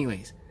it. But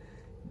anyways,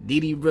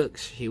 D.D.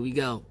 Brooks, here we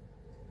go.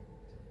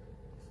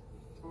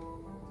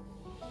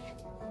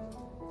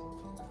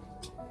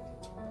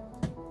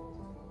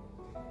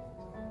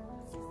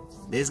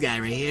 This guy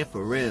right here,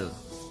 for real.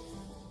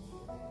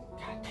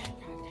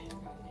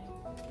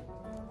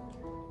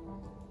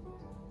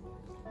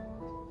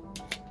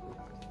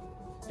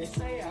 They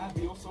say I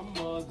be on some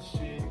other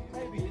shit.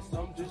 Maybe it's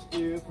something just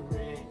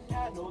different.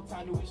 Got no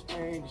time to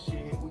explain the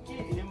shit. We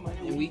getting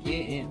money, we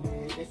getting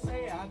it. They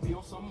say I be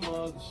on some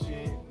other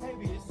shit.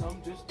 Maybe it's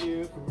something just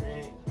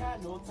different.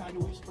 Got no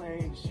time to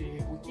explain the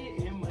shit. We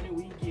getting money,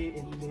 we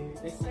getting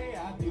it. They say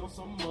I be on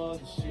some other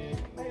shit.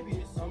 Maybe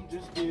it's something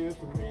just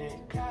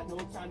different. Got no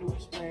time to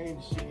explain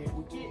the shit.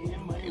 We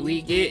getting money,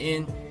 we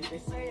getting. They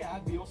say I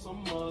be on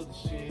some other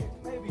shit.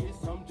 Maybe it's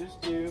something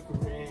just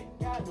different.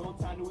 Got no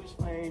time to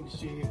explain the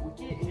shit. We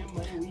getting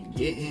money, we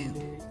getting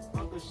it.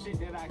 Other shit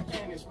that I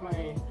can't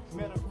explain.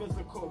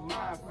 Metaphysical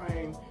mind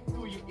frame.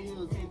 Through your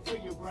ears into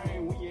your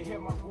brain. When you hear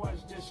my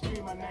voice, just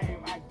scream my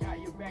name. I got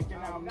your back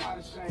and I'm not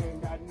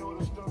ashamed. I know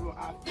the struggle,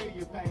 I feel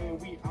your pain.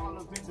 We all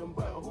up in them,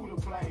 but who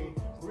to blame?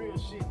 Real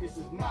shit, this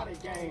is not a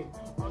game.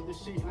 Other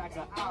shit like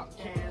an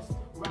outcast.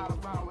 Ride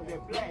around with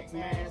that black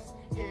mask.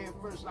 Head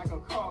first like a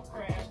car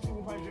crash.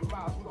 200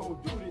 miles, we gon'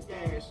 do the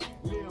dash.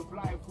 Live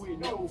life with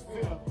no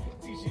fear.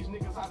 Teach these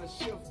niggas how to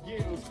shift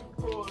gears.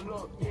 Pull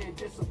up, yeah,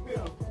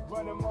 disappear.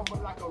 Run them over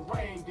like a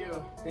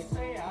reindeer. They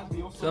say I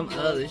be on some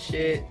other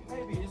shit.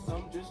 Maybe it's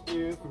something just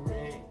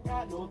different.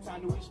 Got no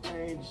time to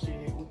explain the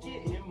shit. We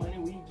getting money,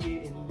 we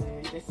getting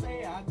lit. They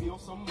say I be on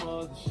some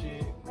other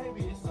shit.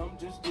 Maybe it's something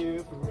just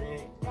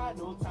different. Got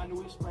no time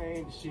to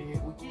explain the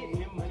shit. We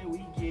getting money,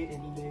 we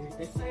getting lit.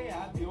 They say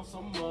I be on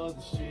some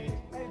other shit.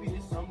 Maybe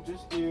it's something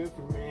just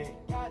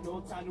different. Got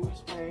no time to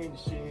explain the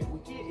shit. We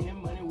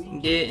getting money, we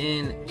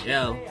getting.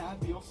 Yo,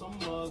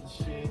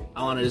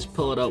 I want to just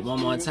pull it up one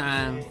more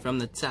time from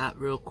the top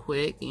real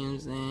quick. You know what I'm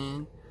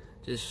saying?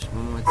 Just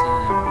one more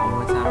time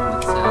from the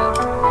top.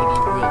 D.D.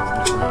 Brooks,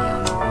 I'm just letting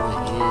y'all know who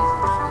it is.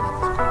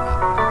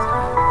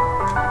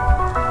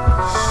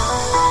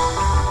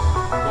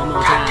 One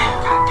more time.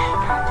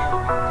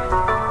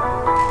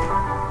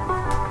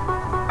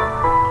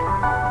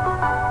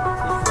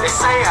 They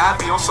say I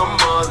be on some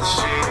other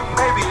shit.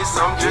 Maybe it's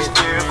something just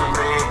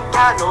different.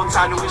 Got no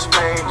time to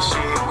explain the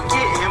shit. We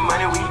getting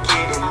money, we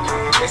getting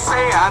lit. They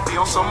say I be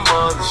on some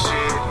other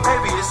shit.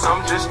 Maybe it's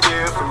something just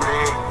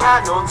different.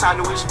 Got no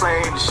time to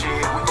explain the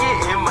shit. We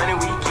getting money,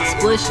 we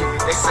getting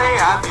lit. They say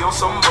I be on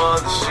some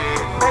other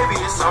shit. Maybe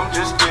it's something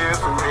just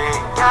different.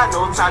 Got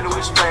no time to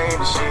explain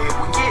the shit.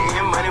 We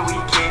getting money, we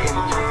getting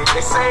lit.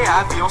 They say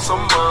I be on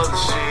some other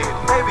shit.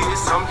 Maybe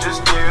it's something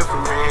just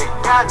different.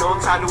 Got no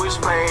time to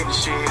explain the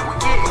shit. We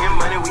getting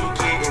money, we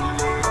getting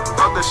lit.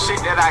 Other shit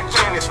that I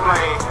can't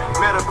explain.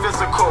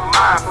 Metaphysical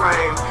mind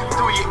frame.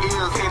 Through your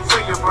ears into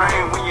your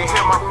brain. When you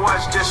hear my voice,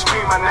 words, just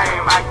scream my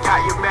name. I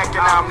got your back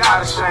and I'm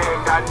not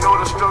ashamed. I know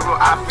the struggle,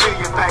 I feel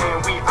your pain.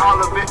 We all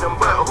a victim,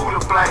 but who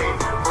to blame?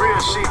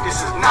 Real shit,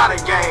 this is not a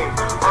game.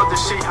 Other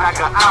shit like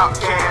an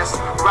outcast.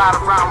 Ride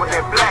around with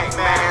that black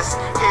mask.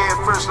 Head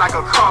first like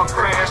a car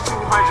crash.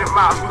 200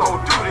 miles, we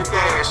gon' do the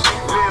dash.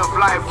 Live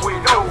life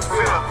with no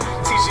fear.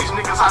 Teach these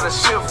niggas how to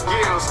shift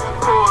gears.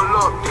 Pull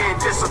up, then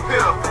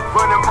disappear.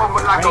 Run them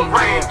over like a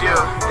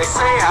reindeer. They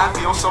say I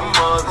be on some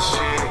other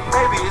shit.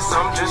 Maybe it's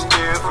something just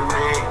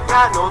different.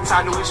 Got no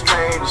time to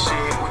explain the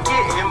shit. We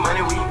getting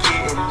money, we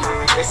getting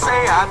lit. They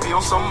say I be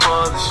on some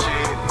other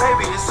shit.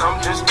 Maybe it's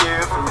something just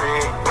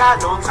different.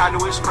 Got no time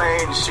to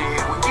explain the shit.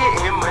 We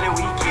getting money,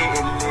 we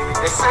getting lit.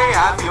 They say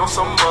I be on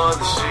some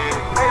other shit.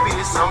 Maybe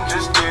it's something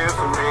just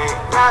different.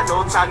 Got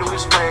no time to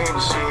explain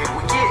the shit.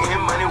 We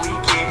getting money, we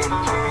getting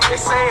lit. They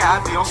say I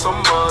be on some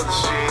other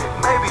shit.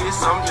 Maybe it's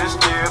something just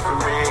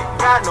different.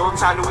 Got no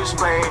time to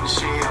explain the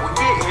shit. We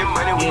getting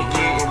money, we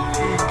getting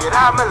lit. Get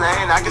out my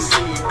lane, I can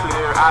see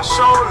clear. I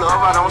show love,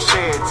 I don't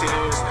shed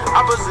tears.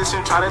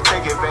 Opposition try to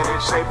take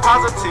advantage. Say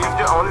positive,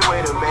 the only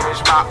way to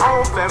manage my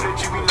own family.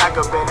 Treat me like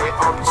a bandit.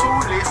 I'm too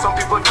lit, some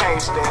people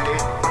can't stand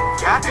it.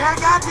 Goddamn.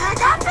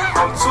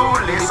 I'm too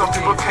lit, some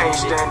people can't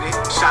stand it.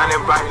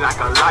 Shining bright like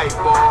a light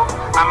bulb.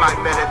 I might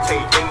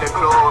meditate in the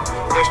club.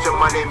 Extra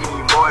money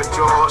mean more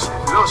jaws.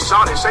 Lil'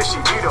 Shawty say she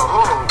need a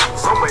hug.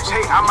 So much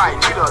hate, I might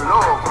need a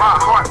love. My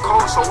heart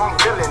cold, so I'm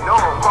feeling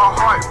numb. Her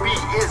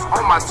heartbeat is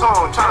on my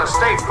tongue. Trying to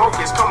stay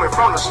focused, coming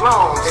from the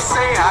slums. They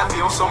say I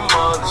be on some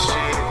other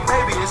shit.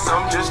 Maybe it's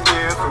something just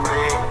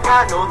different.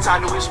 Got no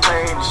time to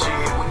explain the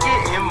shit. We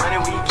getting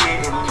money, we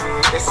getting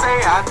lit. They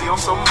say I be on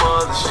some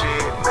other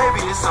shit.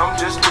 Maybe it's something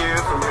just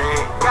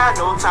different. Got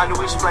no time to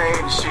explain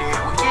the shit.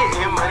 We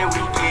getting money,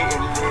 we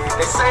getting lit.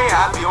 They say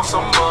I be on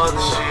some other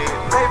shit.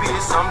 Maybe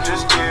it's something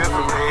just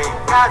different.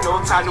 Got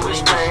no time to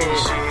explain the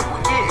shit. We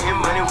getting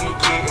money, we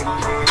getting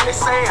lit. They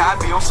say I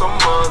be on some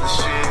other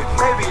shit.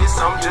 Maybe it's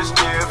something just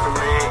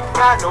different.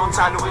 Got no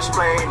time to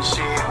explain the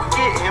shit. We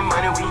getting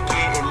money, we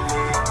getting lit.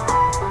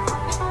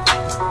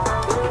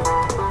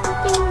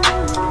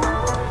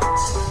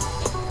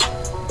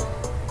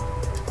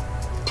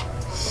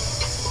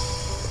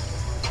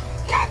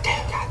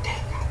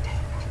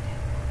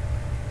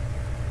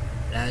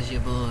 That's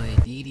your boy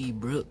D.D.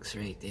 Brooks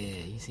right there.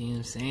 You see what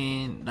I'm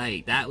saying?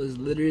 Like, that was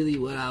literally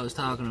what I was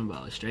talking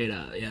about, straight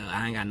up. Yo,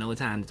 I ain't got no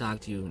time to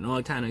talk to you,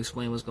 no time to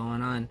explain what's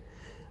going on.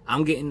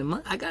 I'm getting the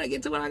money. I gotta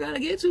get to what I gotta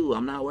get to.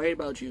 I'm not worried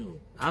about you.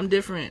 I'm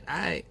different.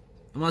 Alright.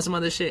 I'm on some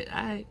other shit.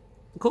 Alright.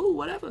 Cool,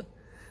 whatever.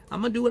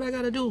 I'm gonna do what I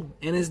gotta do.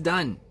 And it's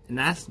done. And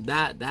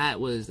that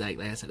was like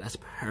I said, that's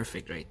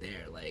perfect right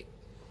there. Like,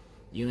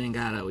 you ain't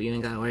gotta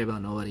worry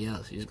about nobody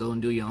else. You just go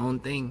and do your own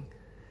thing.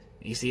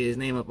 You see his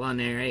name up on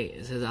there, right?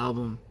 It's his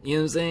album. You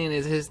know what I'm saying?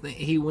 It's his thing.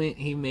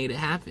 He made it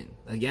happen.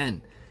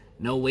 Again,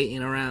 no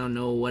waiting around,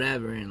 no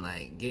whatever, and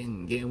like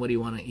getting what he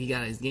wanna. He's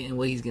getting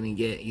what he's gonna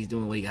get. He's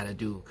doing what he gotta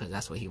do because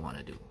that's what he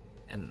wanna do.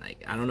 And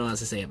like, I don't know what else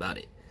to say about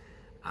it.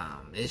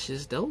 It's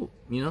just dope.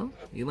 You know,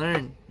 you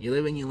learn, you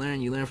live and you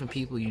learn from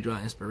people. You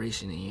draw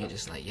inspiration, and you're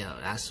just like, yo,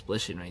 that's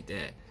splishing right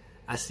there.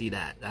 I see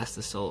that. That's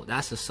the soul.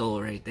 That's the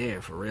soul right there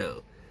for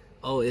real.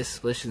 Oh, it's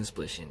splishing.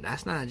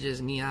 That's not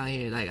just me out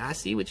here. Like, I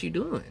see what you're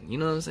doing. You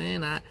know what I'm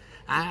saying?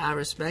 I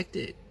respect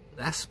it.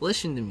 That's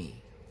splishing to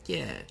me.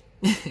 Yeah.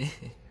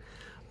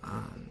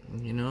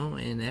 You know,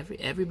 and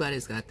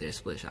everybody's got their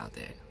splish out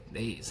there.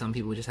 Some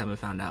people just haven't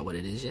found out what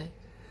it is yet.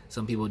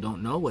 Some people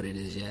don't know what it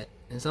is yet.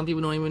 And some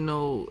people don't even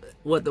know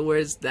what the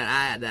words that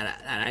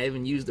I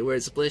even use the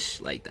word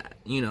splish like that,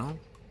 you know?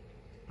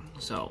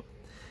 So,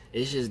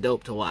 it's just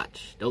dope to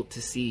watch, dope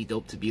to see,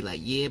 dope to be like,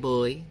 yeah,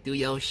 boy, do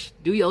your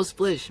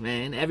splish,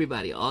 man.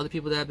 Everybody, all the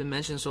people that have been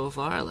mentioned so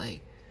far,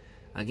 like,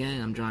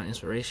 again, I'm drawing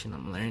inspiration,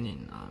 I'm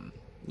learning,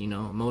 you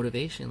know,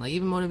 motivation, like,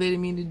 even motivated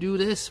me to do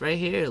this right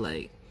here,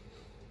 like,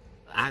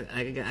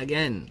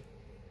 again,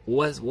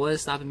 what's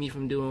stopping me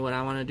from doing what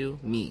I want to do?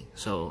 Me.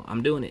 So,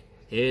 I'm doing it.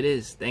 Here it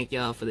is. Thank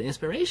y'all for the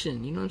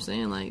inspiration, you know what I'm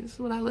saying? Like, this is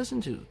what I listen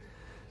to.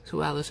 It's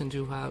who I listen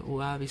to, who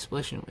I be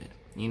splishing with,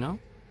 you know?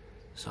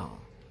 So,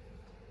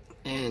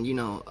 and, you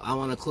know, I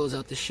want to close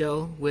out the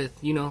show with,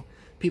 you know,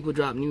 people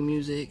drop new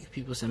music,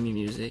 people send me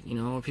music, you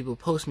know, or people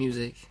post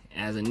music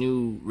as a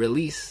new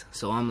release.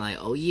 So I'm like,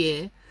 oh,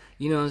 yeah,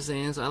 you know what I'm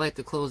saying? So I like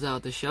to close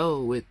out the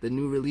show with the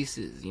new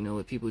releases, you know,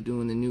 with people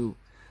doing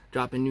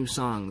dropping new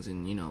songs.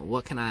 And, you know,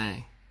 what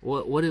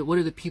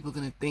are the people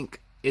going to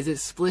think? Is it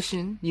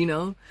splishing, you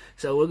know?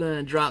 So we're going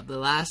to drop the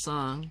last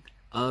song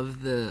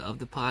of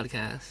the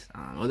podcast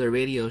or the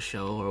radio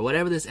show or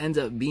whatever this ends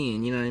up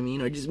being, you know what I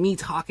mean? Or just me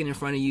talking in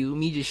front of you,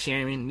 me just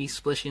sharing, me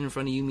splishing in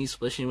front of you, me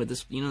splishing with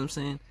this, you know what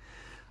I'm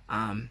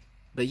saying?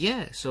 But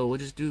yeah, so we'll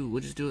just do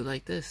it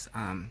like this.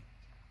 And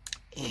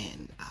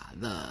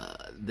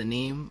the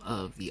name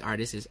of the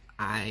artist is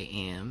I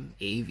Am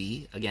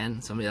AV.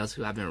 Again, somebody else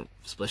who I've been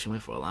splishing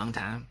with for a long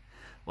time.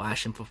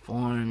 Watch him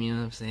perform, you know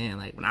what I'm saying?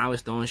 Like, when I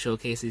was throwing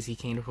showcases, he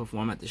came to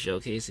perform at the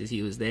showcases.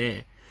 He was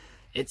there.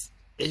 It's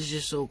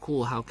just so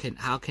cool how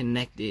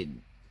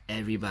connected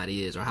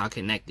everybody is, or how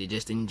connected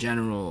just in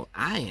general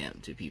I am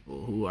to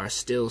people who are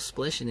still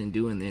splishing and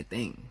doing their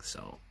thing.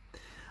 So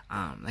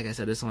like I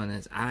said, this one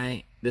is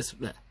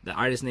the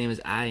artist name is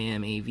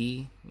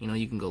IAMAV. You know,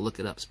 you can go look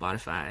it up,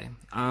 Spotify.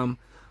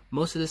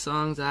 Most of the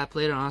songs I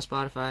played are on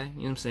Spotify. You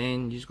know what I'm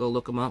saying? You just go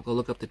look them up, go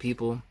look up the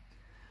people.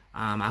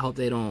 I hope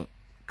they don't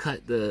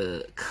cut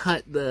the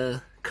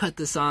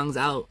songs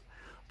out,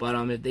 but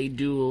if they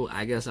do,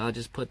 I guess I'll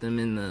just put them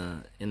in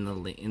the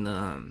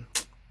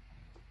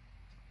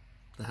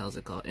the hell's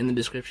it called, in the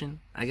description,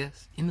 I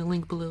guess, in the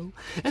link below,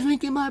 and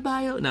link in my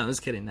bio. No, I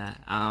was kidding,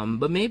 that.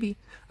 But maybe,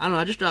 I don't know,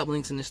 I just drop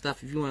links in this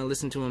stuff if you want to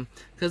listen to them,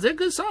 because they're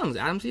good songs.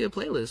 Add them to your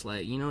playlist,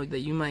 like, you know, that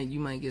you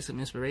might get some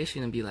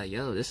inspiration and be like,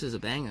 yo, this is a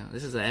banger,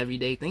 this is an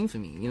everyday thing for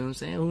me, you know what I'm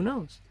saying? Who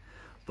knows?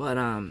 But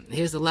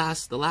here's the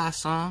last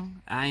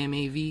song,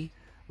 IAMAV,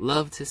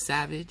 Love to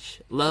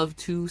Savage,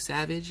 LOVE,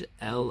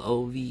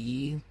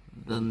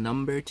 the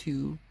number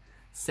 2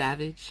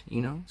 Savage,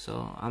 you know.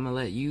 So I'm gonna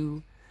let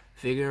you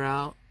figure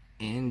out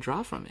and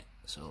draw from it.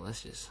 So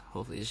let's just,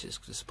 hopefully it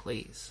just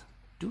plays.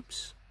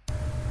 Doops.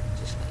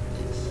 Just like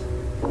this.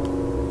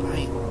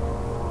 Alright.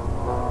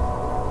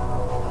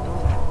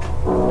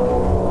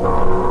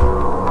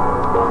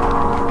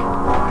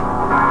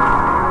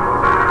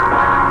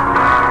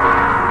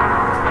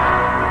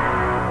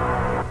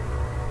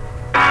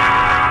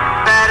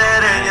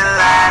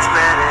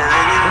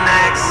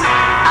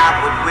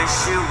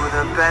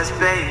 Best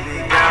baby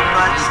girl,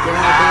 but you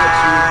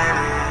hide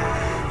it.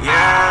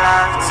 Your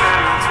love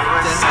turned me to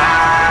a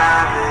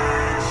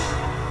savage.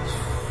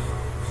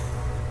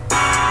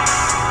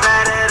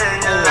 Better than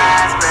your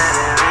last,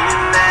 better than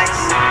your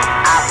next.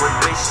 I would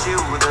wish you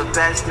were the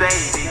best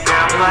baby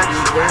girl, but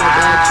you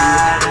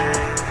hide it.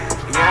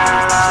 Your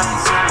love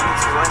turned me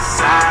to a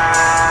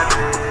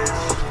savage.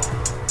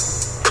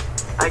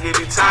 I give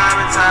you time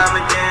and time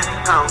again.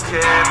 I don't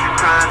care if you're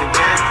crying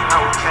again. I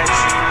will catch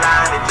you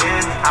lying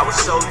again. I was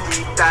so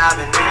deep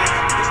diving in.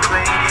 This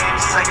playing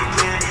games just like a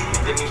kid. You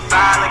did me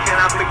fine, like can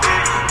I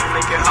forget? You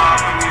make it hard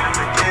for me to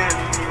forget.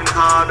 Even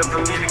harder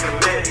for me to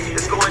commit.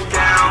 It's going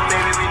down,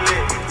 baby, we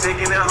lit.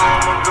 Taking it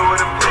home, I'm going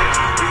to pitch.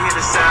 You hear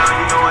the sound,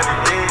 you know what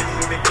it is.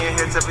 We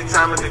making hits every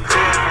time at the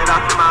crib. Get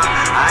off your mind.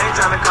 I ain't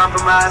trying to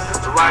compromise,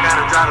 so I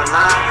gotta draw the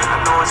line. I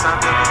know it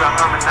sounds good cause I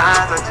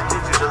harmonize. I just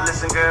need you to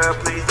listen, girl,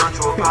 please don't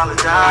you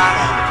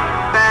apologize.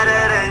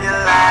 Better than your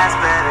last,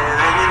 better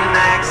than your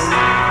next.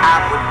 I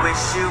would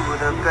wish you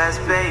were the best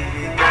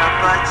baby girl,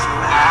 but you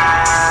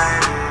hide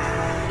it.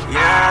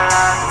 Your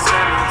love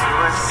turned me to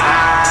a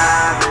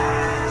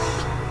savage.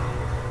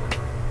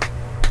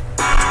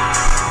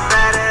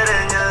 Better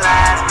than your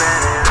last,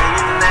 better than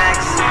your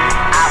next.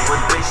 I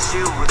would wish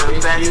you were the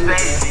best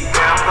baby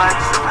girl, but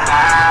you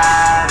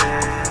hide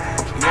it.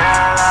 Your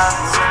love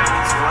turned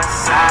me to a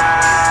savage.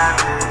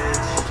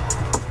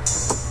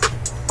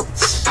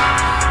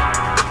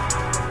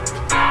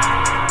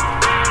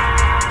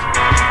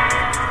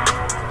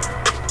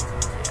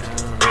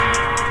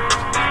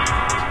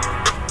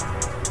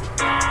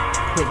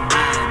 Quick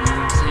vibe, you know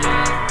what I'm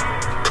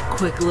saying?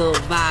 Quick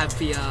little vibe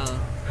for y'all.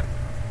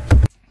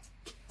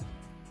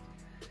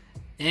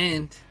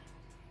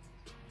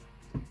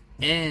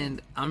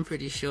 And I'm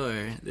pretty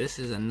sure this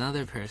is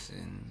another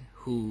person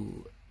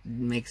who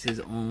makes his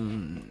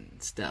own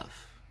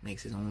stuff,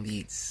 makes his own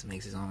beats,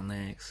 makes his own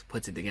lyrics,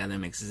 puts it together,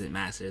 mixes it,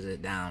 masters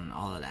it down,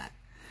 all of that.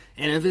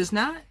 And if it's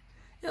not,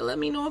 yeah, let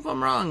me know if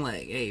I'm wrong.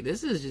 Like, hey,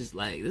 this is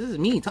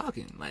me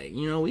talking. Like,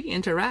 you know, we can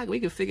interact, we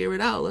can figure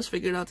it out. Let's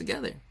figure it out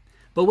together.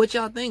 But what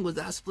y'all think? Was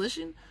that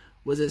splishing?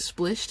 Was it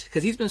splished?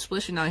 Because he's been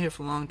splishing out here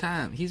for a long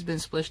time. He's been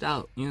splished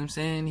out. You know what I'm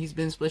saying? He's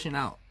been splishing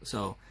out.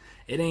 So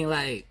it ain't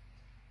like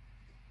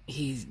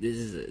this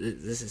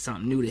is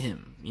something new to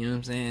him. You know what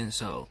I'm saying?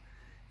 So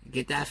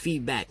get that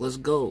feedback. Let's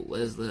go.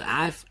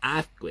 I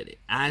with it.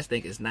 I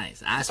think it's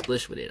nice. I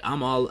splish with it.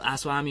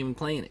 That's why I'm even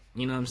playing it.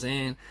 You know what I'm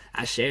saying?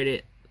 I shared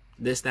it,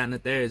 this, that, and the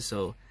third.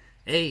 So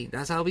hey,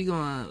 that's what we're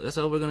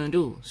gonna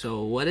do.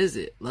 So what is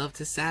it? Love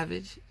to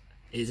Savage?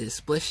 Is it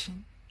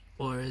splishing?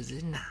 Or is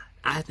it not?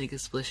 I think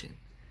it's splishing.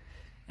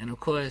 And of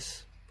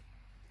course,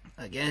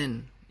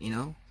 again, you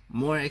know,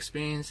 more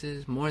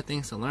experiences, more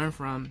things to learn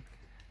from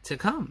to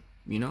come.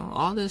 You know,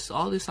 all these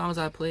songs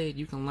I played,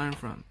 you can learn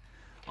from.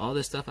 All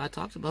this stuff I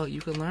talked about, you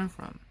can learn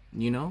from.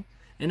 You know?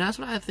 And that's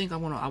what I think I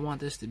want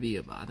this to be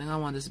about. I think I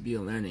want this to be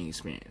a learning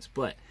experience.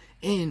 But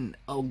in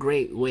a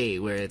great way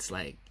where it's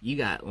like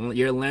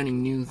you're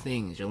learning new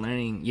things,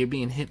 you're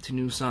being hip to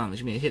new songs,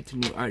 you're being hip to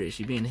new artists,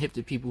 you're being hip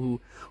to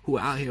people who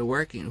are out here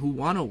working, who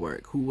want to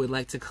work, who would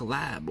like to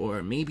collab,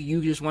 or maybe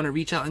you just want to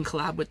reach out and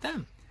collab with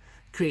them,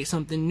 create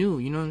something new.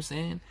 You know what I'm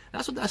saying?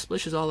 That's what that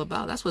splish is all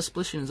about. That's what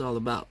splishing is all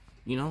about.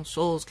 You know,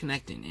 souls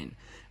connecting and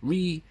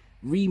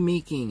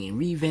remaking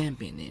and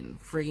revamping and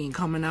friggin'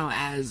 coming out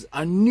as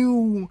a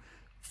new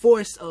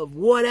force of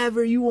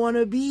whatever you want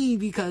to be,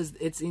 because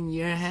it's in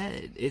your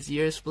head. It's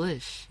your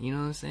splish. You know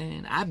what I'm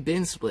saying? I've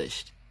been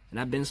splished and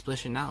I've been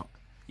splishing out.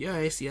 You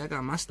already see I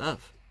got my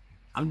stuff.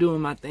 I'm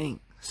doing my thing.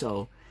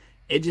 So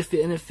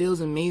it feels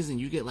amazing.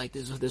 You get like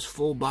this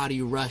full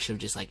body rush of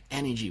just like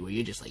energy where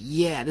you're just like,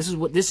 yeah, this is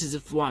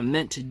what I'm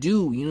meant to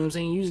do. You know what I'm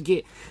saying? You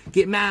just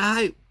get mad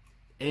hype.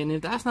 And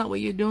if that's not what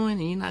you're doing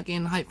and you're not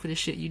getting hype for the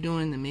shit you're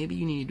doing, then maybe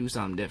you need to do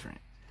something different.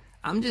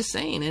 I'm just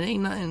saying, it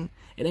ain't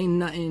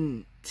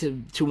nothing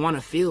to want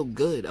to feel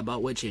good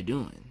about what you're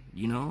doing,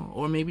 you know?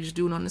 Or maybe just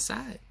do it on the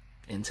side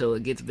until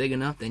it gets big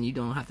enough, then you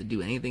don't have to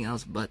do anything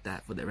else but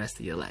that for the rest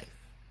of your life.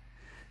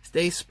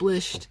 Stay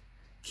splished,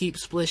 keep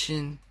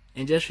splishing,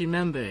 and just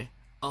remember,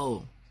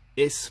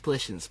 it's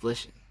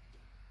splishin'.